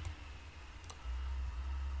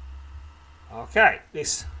long. Okay,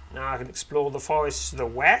 now I can explore the forest to the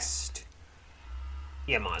west.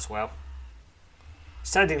 Yeah, might as well.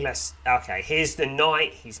 Standing less. Okay, here's the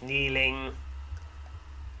knight. He's kneeling.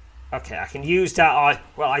 Okay, I can use that.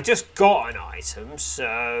 I just got an item,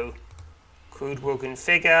 so crude wooden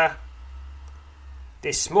figure.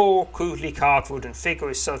 This small, crudely carved wooden figure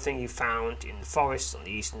is something you found in the forest on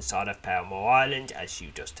the eastern side of Palemoor Island, as you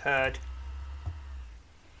just heard.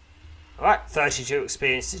 Alright, 32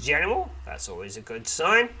 experience to General. That's always a good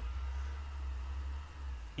sign.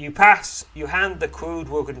 You hand the crude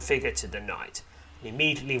wooden figure to the knight. He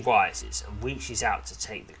immediately rises and reaches out to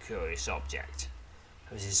take the curious object.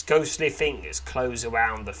 As his ghostly fingers close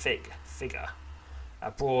around the figure,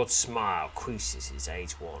 a broad smile creases his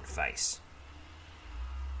age-worn face.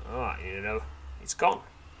 Alright, it's gone.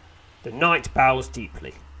 The knight bows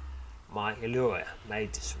deeply. My Allura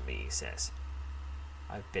made this for me, he says.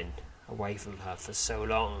 I've been away from her for so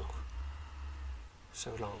long.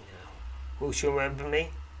 So long now. Will she remember me?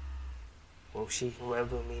 Will she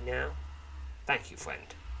remember me now? Thank you,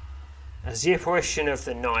 friend. As the apparition of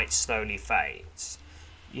the knight slowly fades,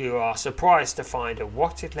 you are surprised to find a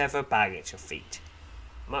watted leather bag at your feet.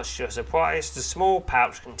 Much to your surprise, the small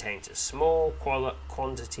pouch contains a small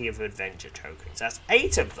quantity of adventure tokens. That's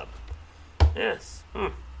 8 of them. Yes.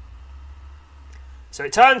 So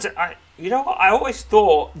it turns out, I always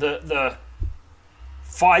thought that the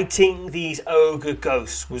fighting these ogre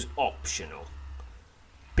ghosts was optional.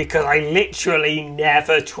 Because I literally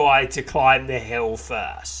never tried to climb the hill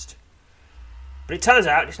first. But it turns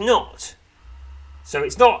out it's not. So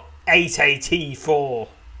it's not 8 AT for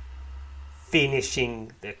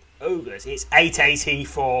finishing the ogres. It's 8 AT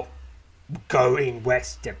for going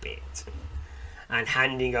west a bit and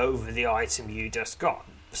handing over the item you just got.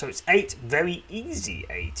 So it's 8 very easy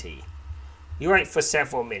AT. You wait for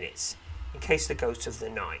several minutes in case the ghost of the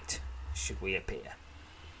night should reappear.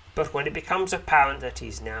 But when it becomes apparent that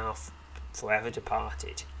he's now forever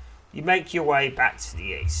departed, you make your way back to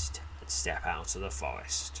the east and step out of the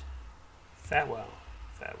forest. Farewell,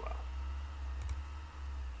 farewell.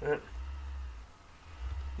 You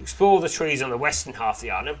explore the trees on the western half of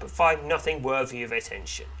the island, but find nothing worthy of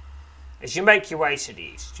attention. As you make your way to the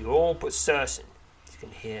east, you're all but certain you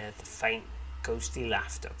can hear the faint, ghostly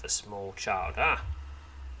laughter of a small child.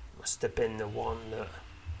 Must have been the one that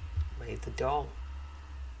made the doll.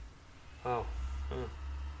 Oh,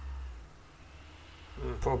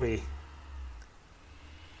 probably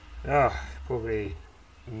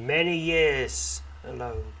many years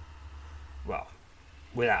alone. Well,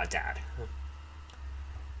 without a dad.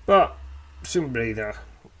 But presumably there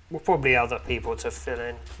were probably other people to fill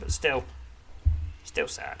in, but still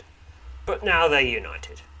sad. But now they're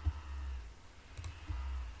united.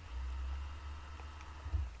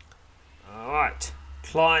 Alright,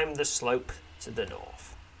 climb the slope to the north.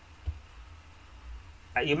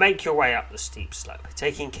 You make your way up the steep slope,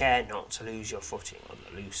 taking care not to lose your footing on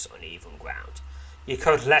the loose, uneven ground. You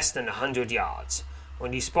covered less than 100 yards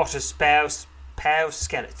when you spot a pair of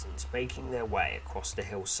skeletons making their way across the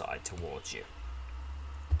hillside towards you.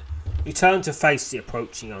 You turn to face the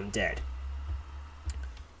approaching undead,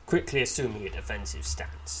 quickly assuming a defensive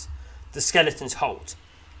stance. The skeletons halt,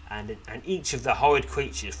 and each of the horrid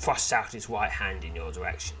creatures thrusts out his right hand in your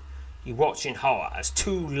direction. You watch in horror as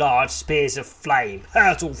two large spears of flame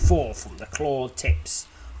hurtle forth from the clawed tips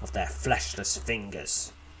of their fleshless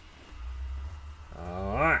fingers.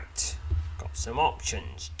 Alright, got some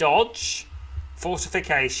options. Dodge,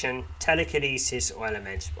 fortification, telekinesis, or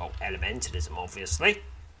elementalism, obviously.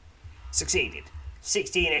 Succeeded.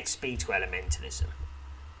 16 XP to elementalism.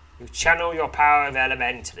 You channel your power of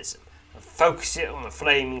elementalism and focus it on the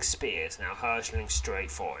flaming spears now hurtling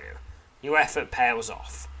straight for you. Your effort pales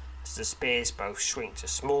off as the spears both shrink to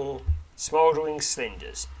small, smouldering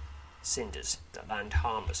cinders that land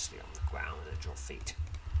harmlessly on the ground at your feet.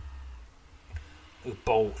 You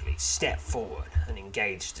boldly step forward and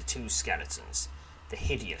engage the two skeletons. The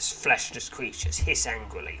hideous, fleshless creatures hiss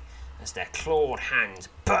angrily as their clawed hands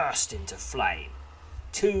burst into flame.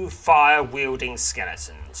 Two fire-wielding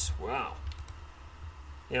skeletons. Well,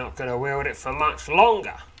 you're not going to wield it for much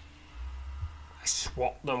longer. I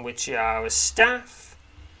swat them with Chiara's staff.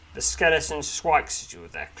 The skeleton strikes at you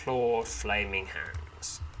with their clawed, flaming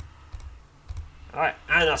hands. Alright,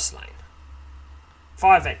 and are slain.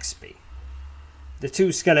 5 XP. The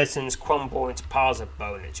two skeletons crumble into piles of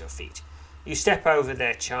bone at your feet. You step over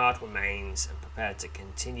their charred remains and prepare to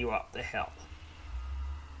continue up the hill.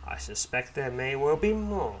 I suspect there may well be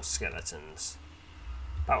more skeletons.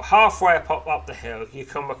 About halfway up the hill, you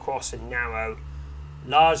come across a narrow,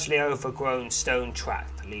 largely overgrown stone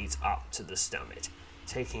track that leads up to the summit,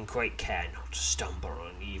 taking great care not to stumble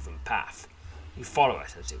on an even path. You follow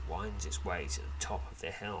it as it winds its way to the top of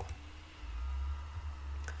the hill.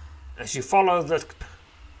 As you follow the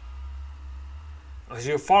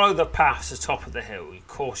path to the top of the hill, you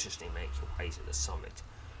cautiously make your way to the summit.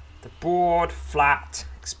 The broad, flat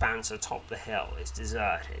expanse atop the hill is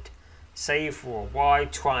deserted, save for a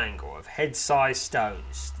wide triangle of head-sized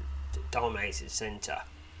stones that dominates its centre.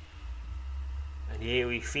 An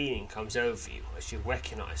eerie feeling comes over you as you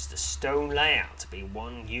recognise the stone layout to be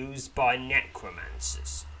one used by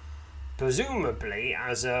necromancers, presumably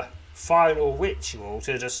as a final ritual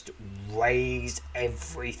to just raise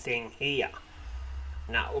everything here.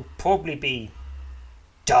 And that will probably be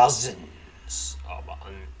dozens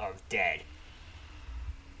of dead.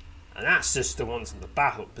 And that's just the ones in the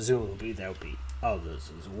battle. Presumably there'll be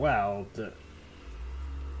others as well that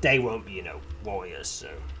they won't be, warriors, so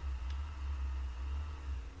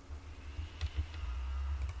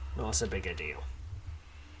not so big a deal.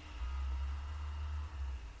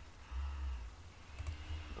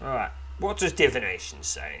 Alright, what does divination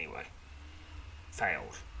say anyway?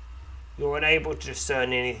 Failed. You're unable to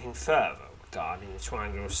discern anything further regarding the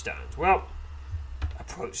triangle of stones. Well,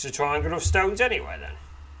 approach the triangle of stones anyway then.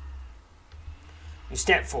 You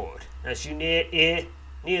step forward. As you near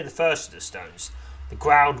the first of the stones, the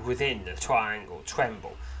ground within the triangle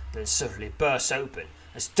tremble, then suddenly bursts open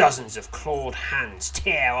as dozens of clawed hands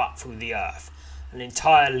tear up through the earth. An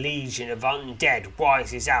entire legion of undead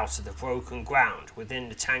rises out of the broken ground within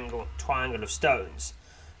the triangle of stones.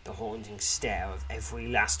 The haunting stare of every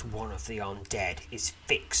last one of the undead is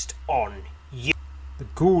fixed on you. The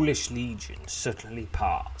ghoulish legion suddenly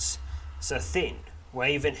parts as a thin,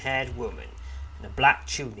 raven-haired woman in a black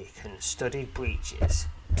tunic and studded breeches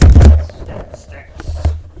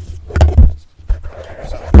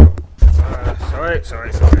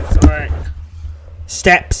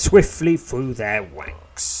Step swiftly through their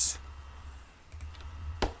ranks.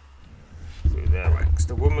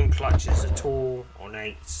 The woman clutches a tall,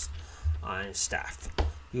 ornate iron staff.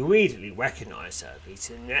 You immediately recognise her as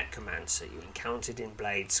the necromancer you encountered in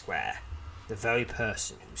Blade Square, the very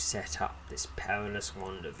person who set up this perilous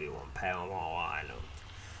rendezvous on Palemoor Island.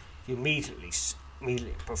 You immediately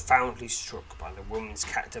profoundly struck by the woman's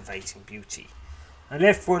captivating beauty, and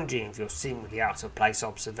left wondering if your seemingly out-of-place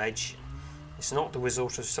observation is not the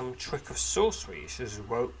result of some trick of sorcery she has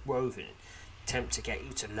woven in attempt to get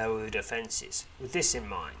you to lower your defences. With this in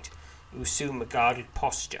mind, you assume a guarded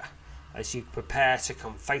posture as you prepare to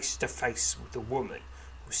come face to face with the woman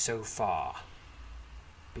who so far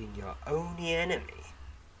been your only enemy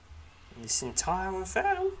in this entire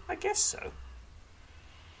affair. I guess so.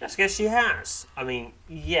 I guess she has. I mean,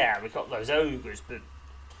 yeah, we got those ogres, but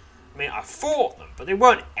I fought them, but they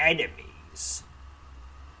weren't enemies.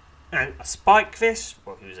 And a Spikefish,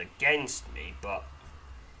 well, he was against me, but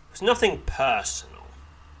it was nothing personal.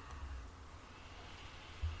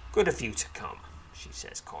 Good of you to come, she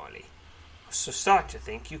says coyly. I was so starting to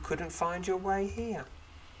think you couldn't find your way here.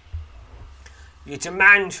 You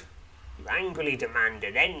demand You angrily demand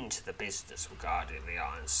an end to the business regarding the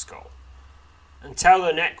Iron Skull, and tell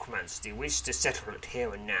the necromancer you wish to settle it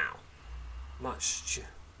here and now. Much to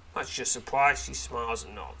your surprise, she smiles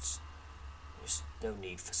and nods. There's no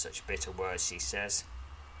need for such bitter words, she says.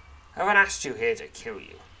 I haven't asked you here to kill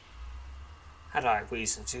you. Had I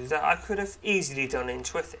reason to, that I could have easily done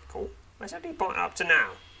intuithical, at any point up to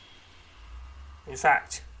now. In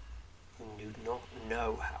fact, you do not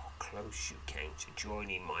know how close you came to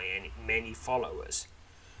joining my many followers.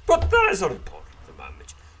 But that is not important at the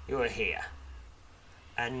moment. You are here.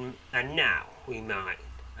 And now we might,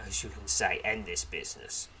 as you can say, end this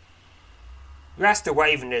business. You asked the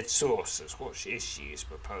Raven-Head sorceress what she is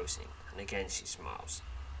proposing, and again she smiles.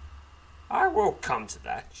 I will come to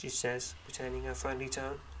that, she says, retaining her friendly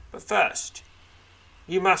tone. But first,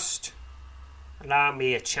 you must allow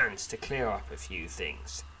me a chance to clear up a few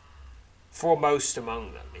things. Foremost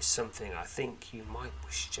among them is something I think you might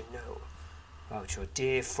wish to know about your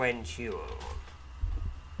dear friend Huron.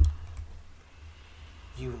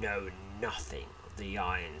 You know nothing of the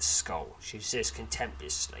Iron Skull, she says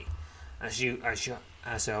contemptuously, as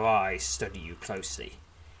her eyes study you closely.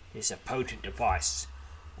 It is a potent device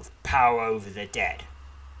with power over the dead.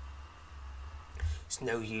 It's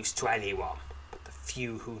no use to anyone but the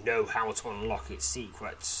few who know how to unlock its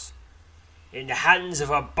secrets. In the hands of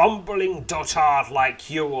a bumbling dotard like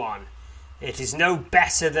Huron, it is no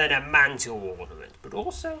better than a mantle ornament, but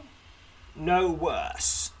also no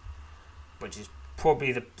worse. But it's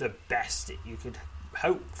probably the best that you could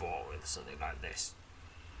hope for with something like this.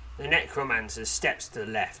 The necromancer steps to the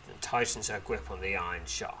left and tightens her grip on the iron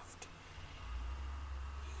shaft.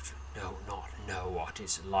 You do not know what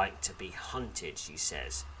it's like to be hunted, she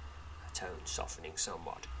says, her tone softening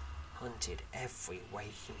somewhat. Hunted every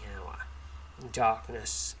waking hour, in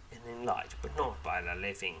darkness and in light, but not by the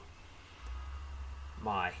living.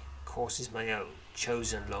 My course is my own,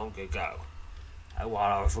 chosen long ago, and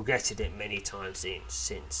while I've regretted it many times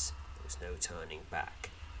since, there's no turning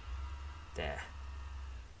back. There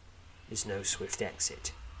is no swift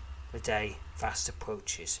exit. The day fast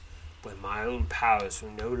approaches when my own powers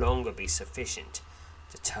will no longer be sufficient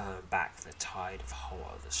to turn back the tide of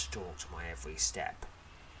horror that stalks my every step.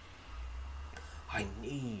 I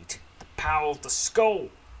need the power of the skull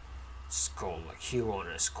that Huron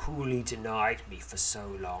has cruelly denied me for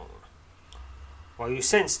so long. While you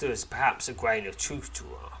sense there is perhaps a grain of truth to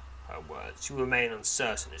her words, you remain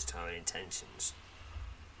uncertain as to her intentions.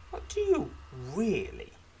 What do you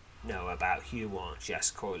really know about Huron? She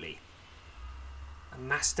asks coyly. A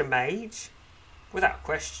master mage? Without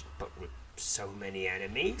question, but with so many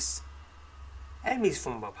enemies. Enemies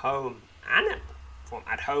from at home and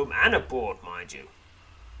abroad, mind you.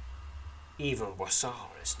 Even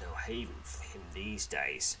Wassar is no haven for him these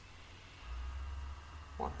days.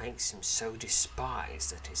 What makes him so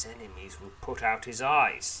despised that his enemies will put out his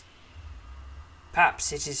eyes?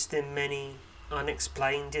 Perhaps it is the many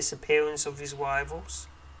unexplained disappearance of his rivals,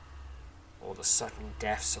 or the sudden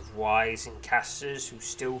deaths of rising casters who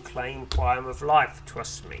still claim prime of life.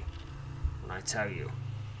 Trust me when I tell you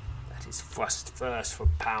that his thirst for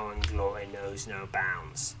power and glory knows no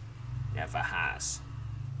bounds, never has.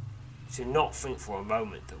 Do not think for a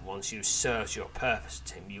moment that once you serve your purpose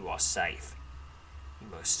to him you are safe. He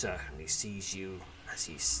most certainly sees you as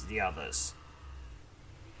he sees the others,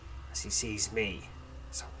 as he sees me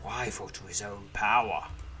as a rival to his own power.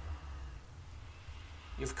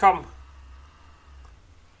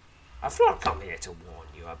 I've not come here to warn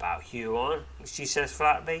you about Huron, she says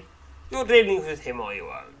flatly. You're dealing with him on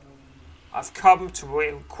your own. I've come to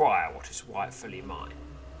require what is rightfully mine,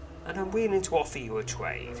 and I'm willing to offer you a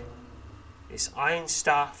trade. This iron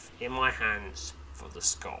staff in my hands for the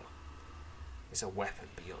skull is a weapon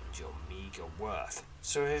beyond your meagre worth,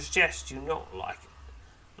 so I suggest you not like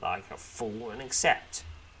a fool and accept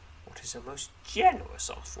what is a most generous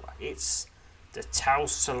offer. It's the Tal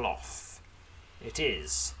Saloth. It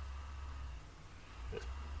is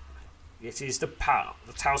the power.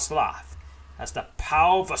 The Tal Saloth has the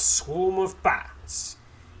power of a swarm of bats.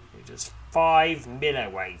 It is 5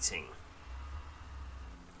 millyweighting.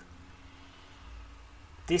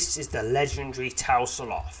 This is the legendary Tal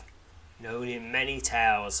Saloth, known in many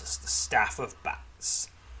tales as the Staff of Bats.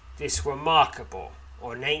 This remarkable,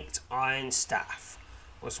 ornate iron staff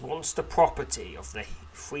was once the property of the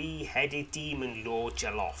 3-headed demon lord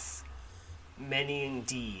Jaloth. Many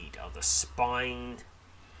indeed are the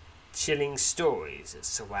spine-chilling stories that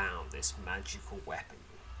surround this magical weapon.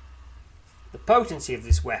 The potency of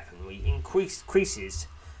this weaponry increases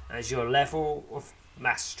as your level of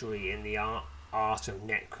mastery in the art of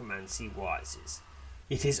necromancy rises.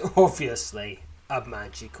 It is obviously a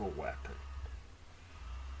magical weapon.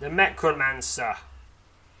 The necromancer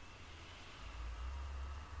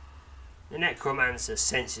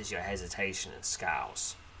senses your hesitation and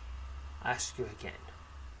scowls. I ask you again,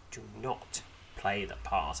 do not play the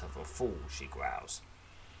part of a fool, she growls.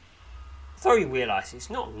 Though you realise it's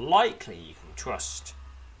not likely you can trust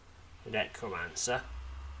the necromancer,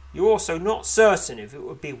 you're also not certain if it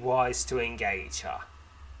would be wise to engage her.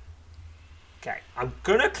 Okay, I'm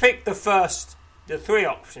gonna click the three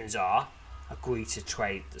options are: agree to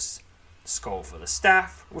trade the skull for the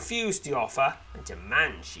staff, refuse the offer, and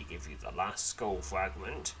demand she give you the last skull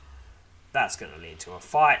fragment. That's gonna lead to a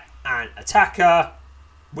fight, and attack her,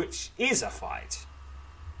 which is a fight.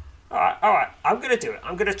 Alright, I'm gonna do it.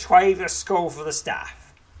 I'm gonna trade the skull for the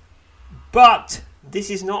staff. But this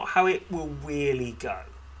is not how it will really go.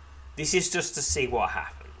 This is just to see what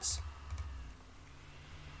happens.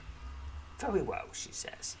 Very well, she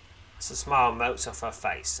says, as a smile melts off her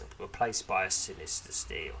face and replaced by a sinister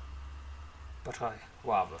steel. But I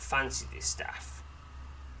rather fancy this staff.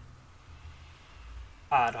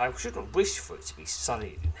 And I shouldn't wish for it to be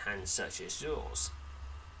sullied in hands such as yours.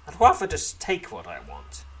 I'd rather just take what I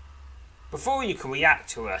want. Before you can react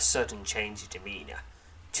to her sudden change of demeanour,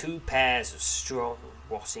 two pairs of strong,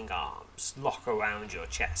 rotting arms lock around your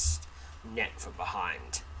chest, neck from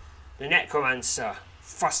behind. The necromancer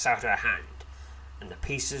thrusts out her hand, and the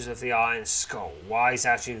pieces of the iron skull rise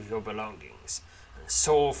out of your belongings and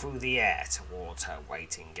soar through the air towards her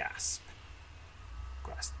waiting gasp.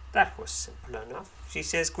 That was simple enough, she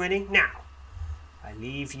says, grinning. Now, I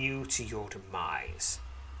leave you to your demise.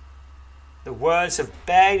 The words have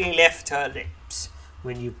barely left her lips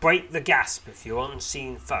when you break the gasp of your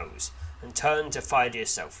unseen foes and turn to find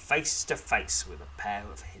yourself face to face with a pair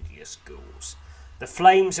of hideous ghouls. The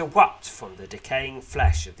flames erupt from the decaying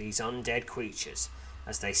flesh of these undead creatures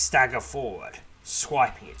as they stagger forward,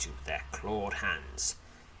 swiping at you with their clawed hands.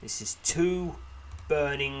 This is two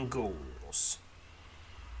burning ghouls.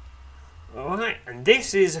 Alright, and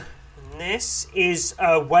this is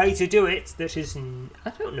a way to do it that is, I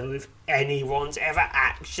don't know if anyone's ever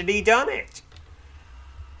actually done it.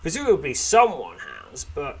 Presumably someone has,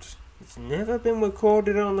 but it's never been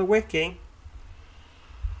recorded on the wiki.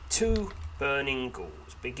 Two burning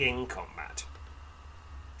ghouls begin combat.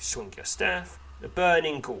 Swing your staff. The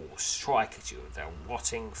burning ghouls strike at you with their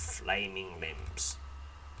rotting, flaming limbs.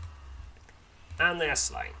 And they are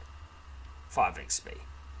slain. 5 XP.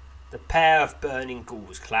 The pair of burning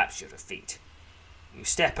ghouls collapse at your feet. You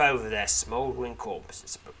step over their smouldering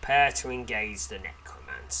corpses and prepare to engage the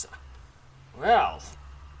necromancer. Well,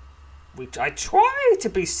 I tried to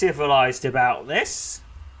be civilised about this.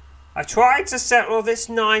 I tried to settle this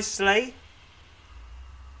nicely.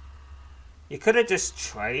 You could have just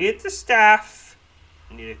traded the staff,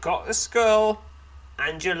 and you'd have got the skull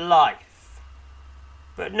and your life.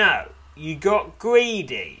 But no, you got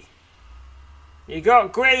greedy. You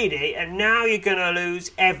got greedy, and now you're going to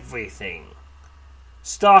lose everything.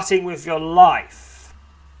 Starting with your life.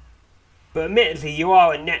 But admittedly, you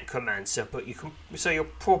are a necromancer, but so you'll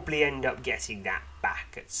probably end up getting that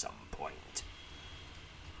back at some point.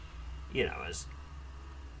 You know, as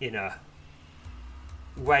in a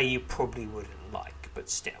way you probably wouldn't like, but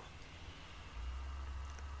still.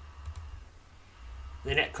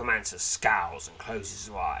 The necromancer scowls and closes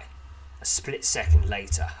her eye. A split second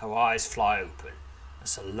later, her eyes fly open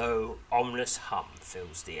as a low, ominous hum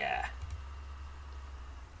fills the air.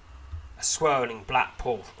 A swirling black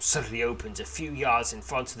portal suddenly opens a few yards in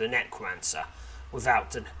front of the necromancer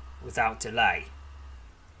without delay.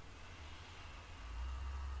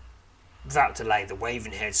 Without delay, the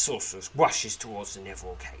waving-haired sorceress rushes towards the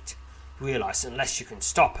Netherall gate. You realise unless you can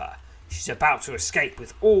stop her, she's about to escape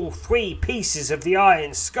with all 3 pieces of the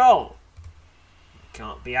iron skull.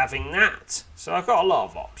 Can't be having that. So I've got a lot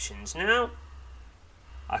of options now.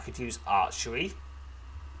 I could use archery,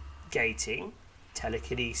 gating,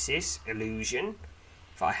 telekinesis, illusion.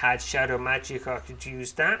 If I had shadow magic, I could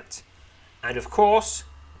use that. And of course,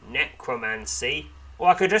 necromancy. Or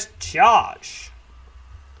I could just charge.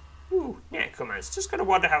 Ooh, necromancy. Just gotta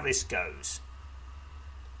wonder how this goes.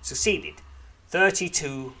 Succeeded.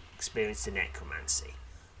 32 experience to necromancy.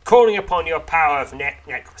 Calling upon your power of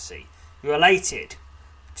necromancy. You're elated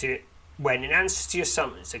when, in answer to your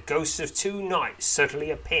summons, the ghosts of 2 knights suddenly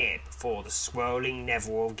appear before the swirling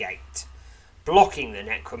Netherall gate, blocking the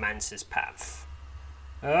necromancer's path.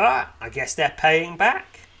 I guess they're paying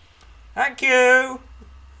back. Thank you!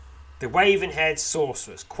 The waving-haired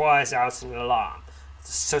sorceress cries out in alarm at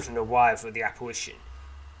the sudden arrival of the apparition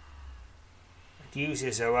and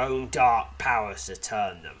uses her own dark powers to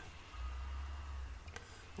turn them.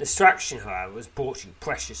 Distraction, however, has bought you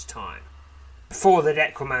precious time. Before the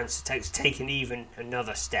necromancer takes taken even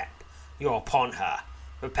another step, you're upon her,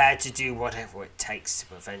 prepared to do whatever it takes to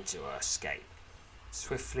prevent her escape.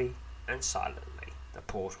 Swiftly and silently, the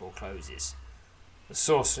portal closes. The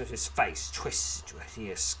sorceress's face twists into a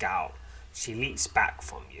hideous scowl. She leaps back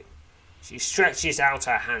from you. She stretches out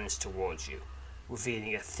her hands towards you,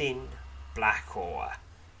 revealing a thin, black aura,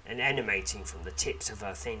 and animating from the tips of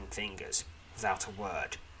her thin fingers. Without a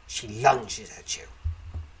word, she lunges at you.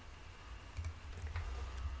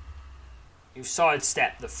 You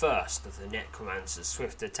sidestep the first of the necromancer's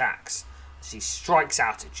swift attacks as she strikes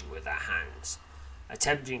out at you with her hands,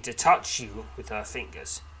 attempting to touch you with her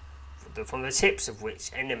fingers, from the tips of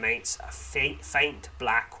which emanates a faint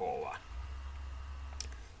black aura.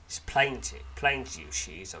 It's plain to you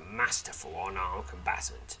she is a masterful unarmed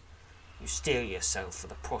combatant. You steel yourself for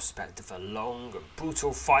the prospect of a long and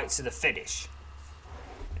brutal fight to the finish.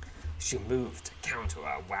 As you move to counter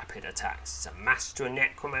her rapid attacks, as a master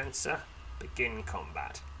necromancer, begin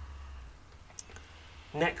combat.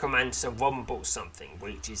 Necromancer rumbles something,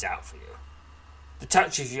 reaches out for you. The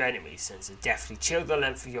touch of your enemy sends a deathly chill the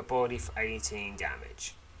length of your body for 18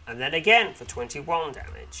 damage, and then again for 21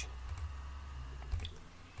 damage.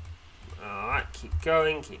 Alright, keep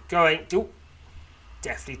going. Ooh.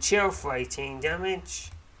 Deathly chill for 18 damage,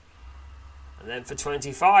 and then for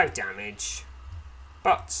 25 damage,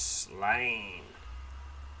 but slain.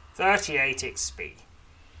 38 XP.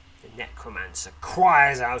 The necromancer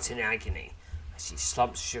cries out in agony as she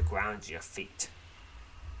slumps to the ground at your feet.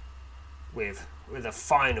 With a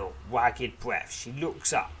final ragged breath, she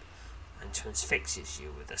looks up and transfixes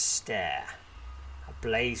you with a stare,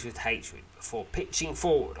 ablaze with hatred, before pitching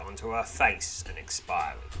forward onto her face and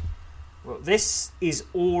expiring. Well, this is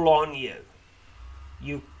all on you.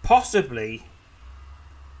 You possibly...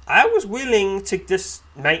 I was willing to just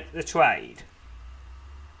make the trade,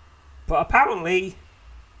 but apparently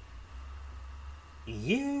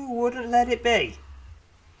you wouldn't let it be.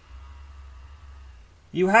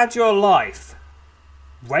 You had your life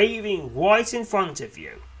raving right in front of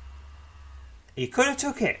you. You could have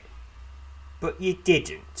took it, but you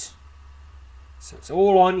didn't. So it's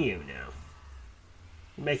all on you now.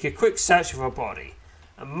 You make a quick search of her body,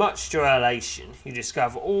 and much to her elation, you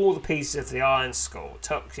discover all the pieces of the iron skull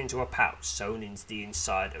tucked into a pouch sewn into the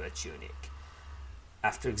inside of her tunic.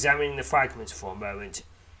 After examining the fragments for a moment,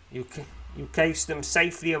 you place them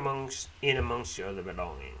safely amongst your other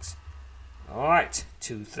belongings. Alright,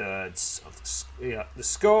 2/3 of the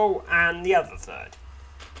skull and the other third.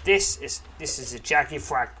 This is a jagged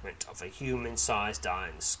fragment of a human-sized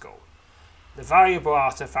iron skull. The valuable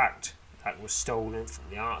artifact that was stolen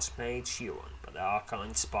from the archmage Huron by the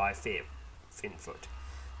Arcane spy Finfoot.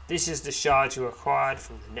 This is the shard you acquired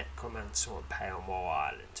from the necromancer on Palemoor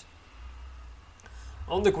Island.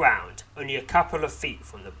 On the ground, only a couple of feet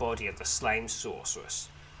from the body of the slain sorceress,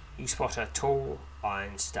 you spot her tall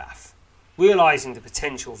iron staff. Realising the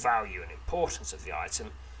potential value and importance of the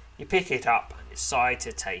item, you pick it up and decide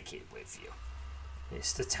to take it with you.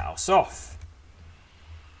 It's the toss off.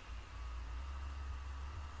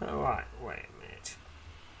 Alright, wait a minute.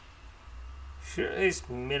 Should his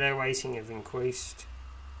melee weighting have increased?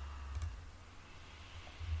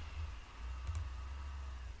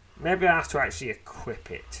 Maybe I have to actually equip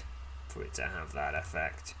it for it to have that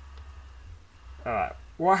effect. Alright,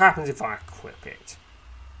 what happens if I equip it?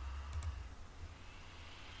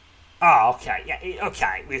 Oh, okay, yeah,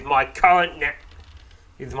 okay. With my current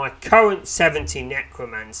 70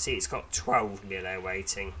 necromancy, it's got 12 melee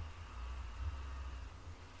weighting.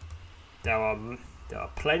 There are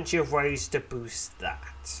plenty of ways to boost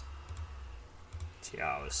that.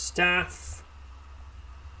 Tiara staff.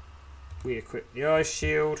 We equip the eye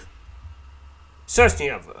shield. Certainly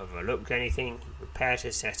you haven't overlooked anything. Prepare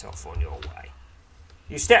to set off on your way.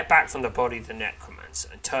 You step back from the body of the necromancer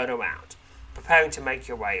and turn around, preparing to make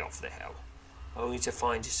your way off the hill, only to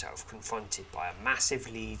find yourself confronted by a massive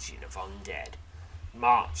legion of undead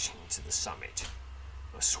marching to the summit.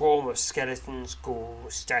 A swarm of skeletons,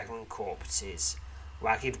 ghouls, staggering corpses,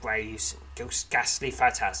 ragged wraiths, and ghastly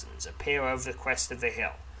phantasms appear over the crest of the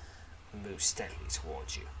hill and move steadily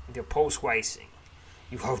towards you. With your pulse racing,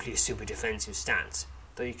 you hold assume a defensive stance,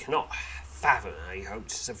 though you cannot fathom how you hope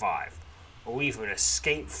to survive, or even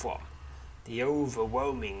escape from the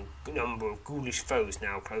overwhelming number of ghoulish foes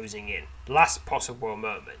now closing in. Last possible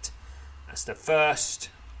moment, as the first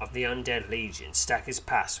of the undead legion staggers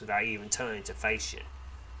past without even turning to face you,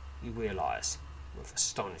 you realise, with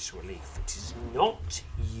astonished relief, it is not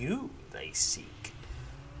you they seek.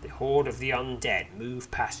 The horde of the undead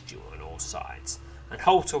move past you on all sides, and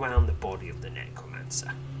halt around the body of the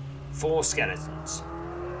necromancer. 4 skeletons,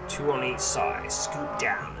 2 on each side, scoop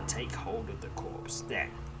down and take hold of the corpse. Then,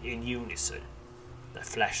 in unison, the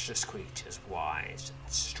fleshless creatures rise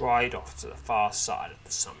and stride off to the far side of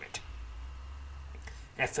the summit,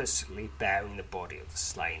 effortlessly bearing the body of the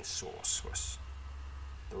slain sorceress.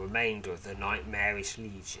 The remainder of the nightmarish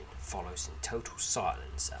legion follows in total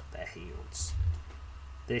silence at their heels.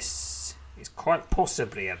 This is quite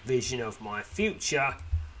possibly a vision of my future,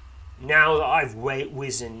 now that I've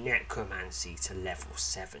risen necromancy to level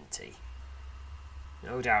 70.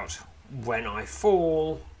 No doubt, when I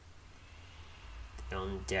fall, the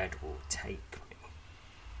undead will take me.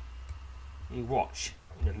 You watch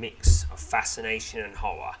in a mix of fascination and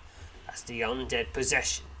horror as the undead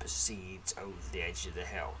possession proceeds over the edge of the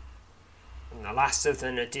hill. When the last of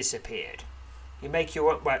them have disappeared, you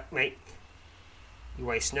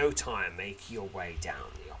waste no time making your way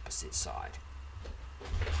down the opposite side.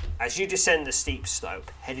 As you descend the steep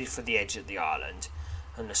slope, headed for the edge of the island,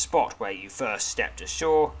 and the spot where you first stepped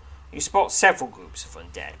ashore, you spot several groups of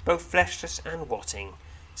undead, both fleshless and rotting,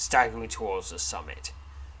 staggering towards the summit.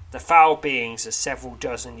 The foul beings are several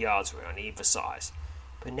dozen yards away on either side,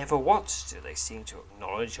 but never once do they seem to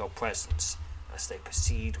acknowledge your presence as they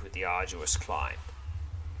proceed with the arduous climb.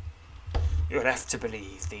 You'll have to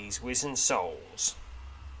believe these wizened souls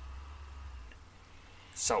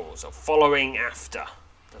are following after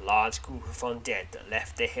the large group of undead that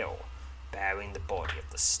left the hill, bearing the body of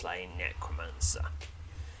the slain necromancer.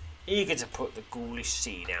 Eager to put the ghoulish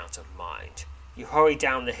scene out of mind, you hurry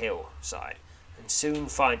down the hillside and soon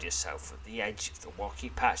find yourself at the edge of the rocky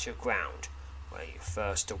patch of ground where you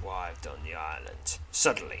first arrived on the island.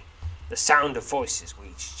 Suddenly, the sound of voices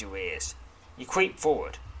reaches your ears. You creep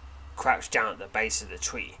forward, crouch down at the base of the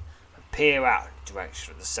tree, and peer out in the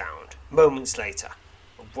direction of the sound. Moments later,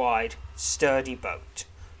 a wide, sturdy boat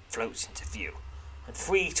floats into view, and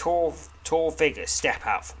 3 tall figures step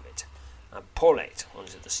out from it and pull it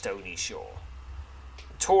onto the stony shore.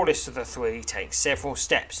 The tallest of the 3 takes several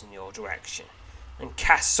steps in your direction and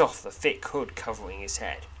casts off the thick hood covering his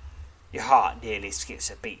head. Your heart nearly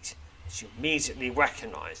skips a beat as you immediately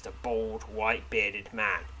recognise the bald, white-bearded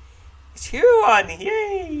man. It's Huron,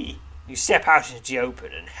 yay! You step out into the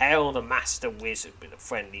open and hail the master wizard with a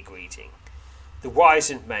friendly greeting. The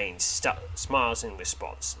wizened man smiles in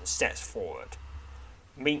response and steps forward,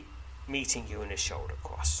 meeting you in a shoulder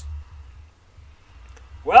cross.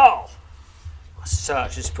 Well, our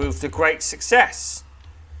search has proved a great success,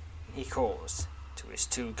 he calls to his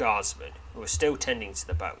 2 guardsmen who are still tending to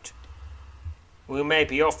the boat. We may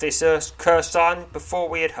be off this cursed island before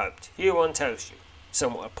we had hoped. Huron tells you,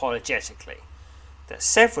 somewhat apologetically, that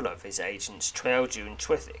several of his agents trailed you in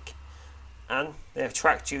Trithik, and they have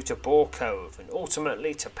tracked you to Boar Cove and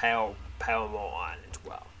ultimately to palemoor Island.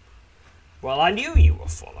 Well, I knew you were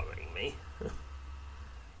following me.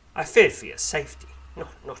 I feared for your safety,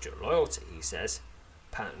 not your loyalty, he says,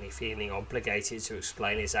 apparently feeling obligated to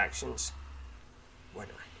explain his actions. When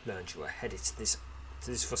I learned you were headed to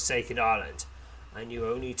this forsaken island, I knew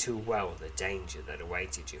only too well the danger that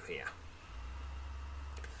awaited you here.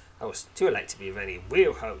 I was too late to be of any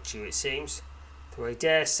real help to you, it seems, though I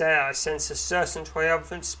dare say I sense a certain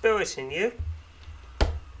triumphant spirit in you.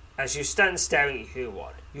 As you stand staring at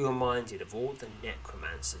Huron, you're reminded of all the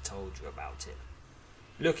necromancer told you about him.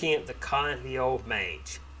 Looking at the kindly old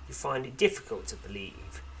mage, you find it difficult to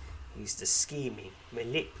believe he's the scheming,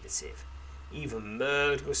 manipulative, even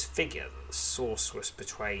murderous figure that the sorceress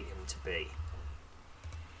portrayed him to be.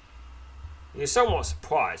 You're somewhat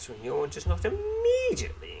surprised when Huron does not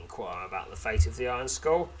immediately inquire about the fate of the Iron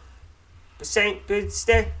Skull, but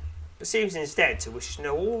seems instead to wish to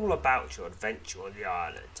know all about your adventure on the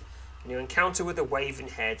island and your encounter with the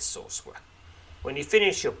waving-haired sorcerer. When you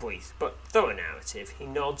finish your brief but thorough narrative, he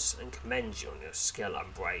nods and commends you on your skill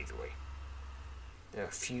and bravery. There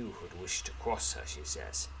are few who would wish to cross her, she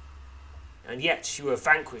says, and yet you have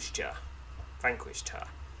vanquished her.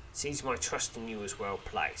 Sees my trust in you as well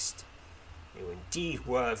placed. You are indeed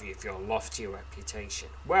worthy of your lofty reputation.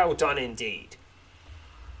 Well done indeed.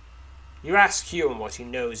 You ask Huron what he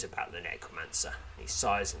knows about the necromancer, and he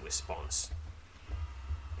sighs in response.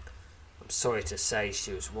 I'm sorry to say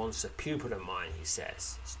she was once a pupil of mine, he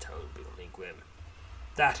says, his tone becoming grim.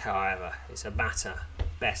 That, however, is a matter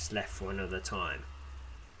best left for another time.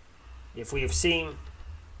 If we have seen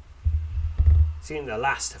the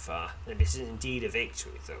last of her, then this is indeed a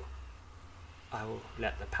victory, though I will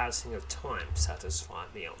let the passing of time satisfy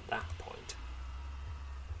me on that point.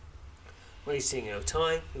 Wasting no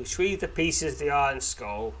time, you retrieve the pieces of the Iron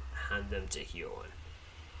Skull and hand them to Huron.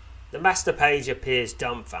 The Master Page appears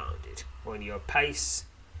dumbfounded. when you place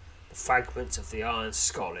the fragments of the iron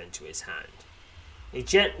skull into his hand. He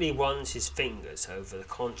gently runs his fingers over the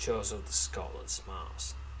contours of the skull and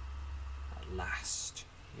smiles. At last,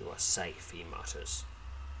 you are safe, he mutters.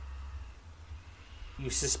 You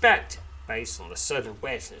suspect, based on the sudden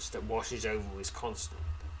redness that washes over his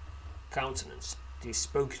countenance, that he's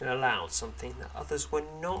spoken aloud something that others were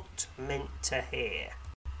not meant to hear.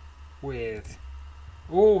 With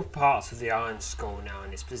all parts of the iron skull now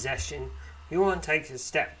in his possession, Huron takes a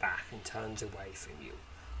step back and turns away from you.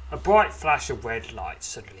 A bright flash of red light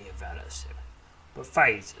suddenly envelops him, but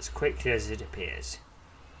fades as quickly as it appears.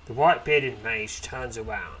 The white-bearded mage turns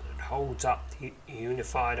around and holds up the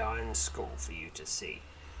unified iron skull for you to see.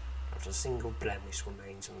 Not a single blemish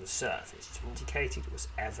remains on the surface to indicate it was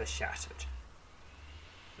ever shattered.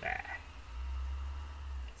 There.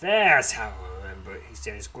 There's how I remember it, he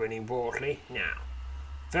says, grinning broadly. Now,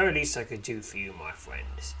 the very least I could do for you, my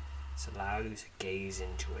friend, is allow you to gaze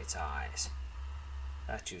into its eyes.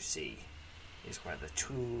 That, you see, is where the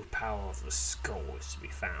true power of the skull is to be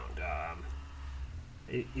found.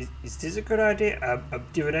 Is this a good idea?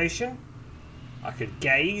 Divination? I could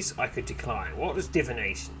gaze, I could decline. What does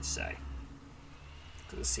divination say?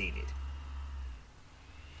 Conceded.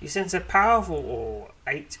 You sense a powerful aura,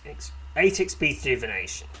 8 XP to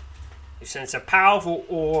divination. You sense a powerful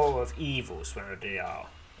aura of evil surrounding the iron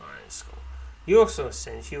skull. You also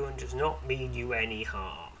sense Huron does not mean you any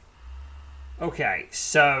harm. Okay,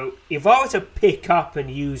 so if I were to pick up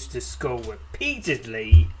and use the skull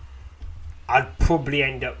repeatedly, I'd probably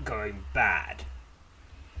end up going bad.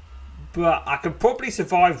 But I could probably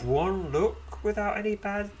survive one look without any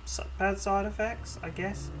bad side effects, I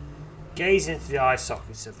guess. Gaze into the eye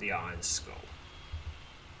sockets of the iron skull.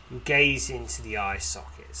 You gaze into the eye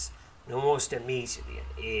sockets, and almost immediately an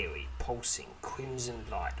eerie, pulsing, crimson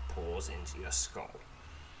light pours into your skull.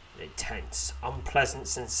 An intense, unpleasant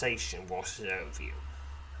sensation washes over you,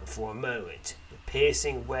 and for a moment, the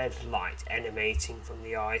piercing red light emanating from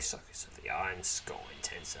the eye sockets of the iron skull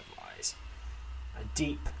intensifies. A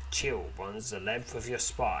deep chill runs the length of your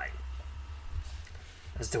spine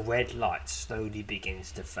as the red light slowly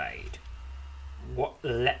begins to fade.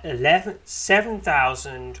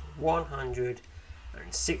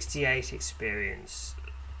 7,168 experience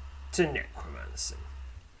to necromancy,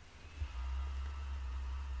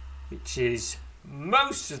 which is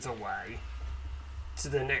most of the way to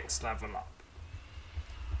the next level up.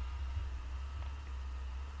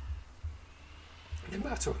 In a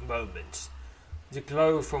matter of moments, the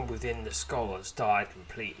glow from within the skull has died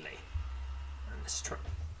completely, and the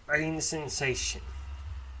strange sensation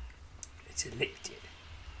it's elicited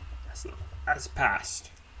has passed.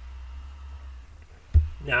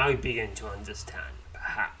 Now you begin to understand,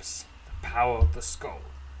 perhaps, the power of the skull,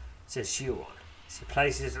 says Huron, as he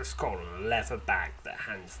places the skull in a leather bag that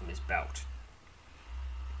hangs from his belt.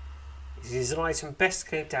 It is an item best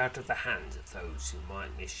kept out of the hands of those who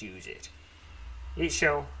might misuse it. It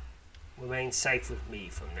shall remain safe with me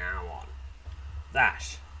from now on.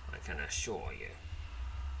 That I can assure you.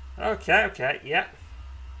 Okay, yeah.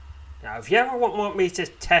 Now, if you ever want me to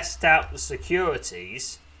test out the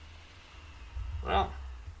securities, well,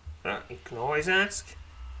 you can always ask.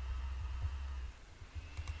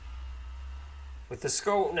 With the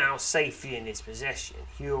skull now safely in his possession,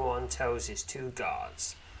 Huron tells his 2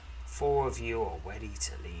 guards, 4 of you are ready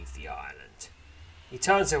to leave the island. He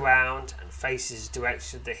turns around and faces the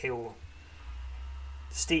direction of the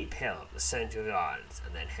steep hill at the centre of the island,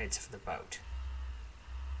 and then heads for the boat.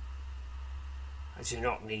 I do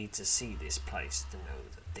not need to see this place to know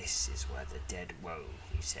that this is where the dead roam,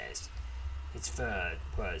 he says, his third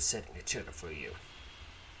word setting a chill for you.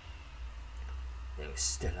 There is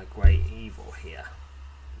still a great evil here,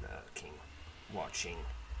 lurking, watching.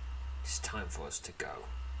 It's time for us to go.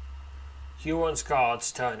 Huron's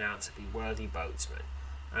guards turn out to be worthy boatsmen,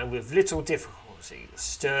 and with little difficulty the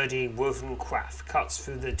sturdy wooden craft cuts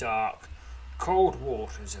through the dark, cold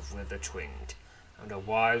waters of River Twind and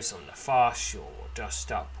arrives on the far shore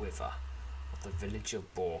just upriver of the village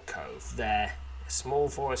of Boar Cove. There, a small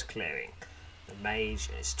forest clearing, the mage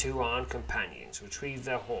and his 2 armed companions retrieve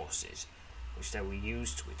their horses, which they will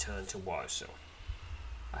use to return to Warsaw.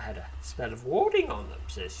 I had a spell of warding on them,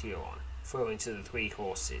 says Huron, throwing to the 3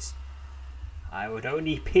 horses. I would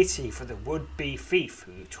only pity for the would-be thief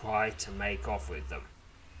who tried to make off with them,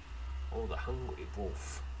 or the hungry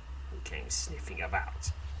wolf who came sniffing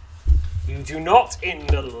about. You do not in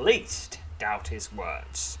the least doubt his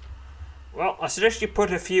words. Well, I suggest you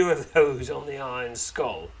put a few of those on the iron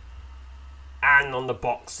skull, and on the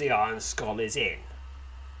box the iron skull is in,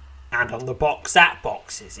 and on the box that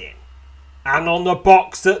box is in. and on the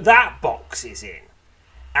box that that box is in,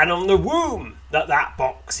 and on the room that that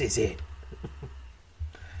box is in.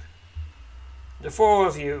 The four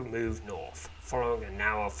of you move north, following a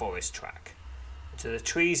narrow forest track, until the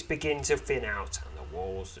trees begin to thin out and the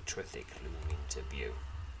walls of Trithic loom into view.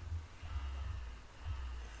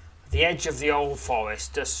 At the edge of the old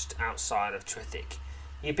forest, just outside of Trithic,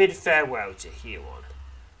 you bid farewell to Huron.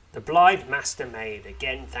 The blind master maid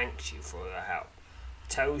again thanks you for your help,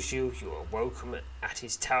 tells you you are welcome at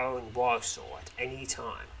his tower in Warsaw at any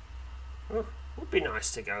time. Would be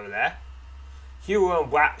nice to go there. Huron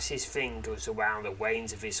wraps his fingers around the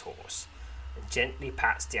reins of his horse and gently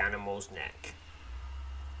pats the animal's neck.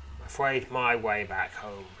 I'm afraid my way back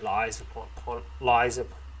home lies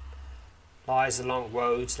along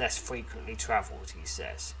roads less frequently travelled, he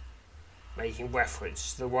says, making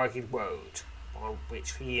reference to the rugged road on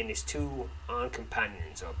which he and his two armed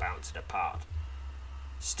companions are about to depart.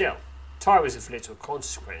 Still, time is of little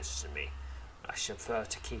consequence to me. I should prefer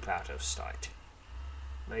to keep out of sight.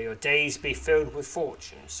 May your days be filled with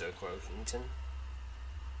fortune, Sir Croakington.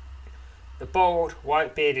 The bold,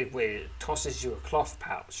 white-bearded wizard tosses you a cloth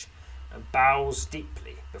pouch and bows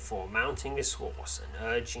deeply before mounting his horse and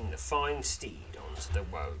urging the fine steed onto the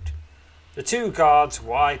road. The two guards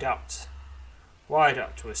ride up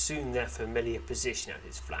to assume their familiar position at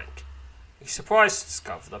his flank. You're surprised to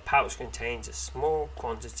discover the pouch contains a small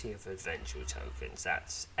quantity of adventure tokens.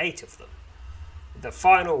 That's 8 of them. With the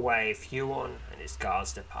final wave, Huron and his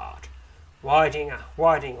guards depart, riding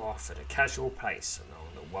off at a casual pace along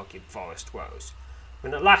the rugged forest roads.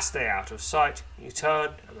 When at last they are out of sight, you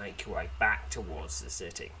turn and make your way back towards the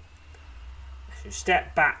city. As you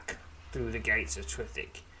step back through the gates of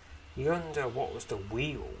Trithic, you wonder what was the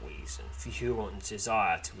real reason for Huron's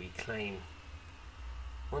desire to reclaim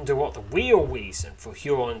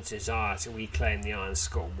the Iron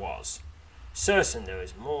Skull was. Certain there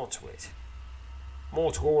is more to it.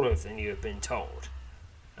 More to all of it than you have been told.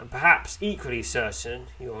 And perhaps equally certain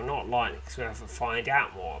you are not likely to ever find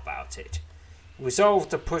out more about it. You resolve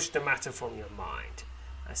to push the matter from your mind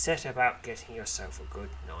and set about getting yourself a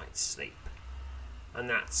good night's sleep. And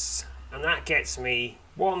that gets me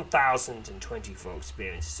 1,024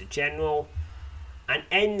 experiences to general and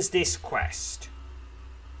ends this quest.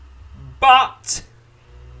 But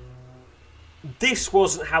this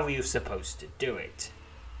wasn't how you were supposed to do it,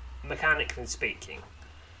 mechanically speaking.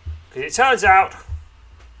 Because it turns out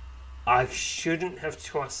I shouldn't have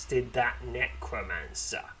trusted that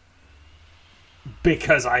necromancer.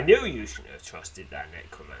 Because I knew you shouldn't have trusted that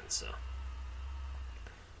necromancer.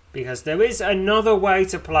 Because there is another way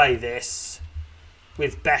to play this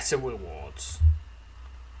with better rewards.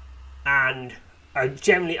 And I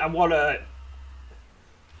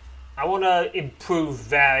want to improve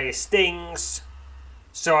various things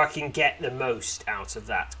so I can get the most out of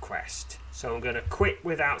that quest. So I'm going to quit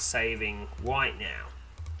without saving right now.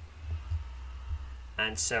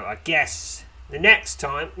 And so I guess the next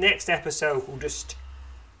episode will just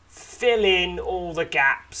fill in all the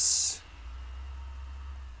gaps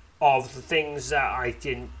of the things that I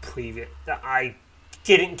didn't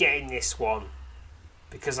get in this one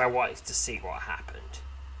because I wanted to see what happened.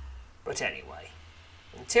 But anyway,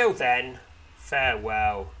 until then,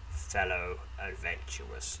 farewell, fellow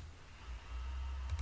adventurers.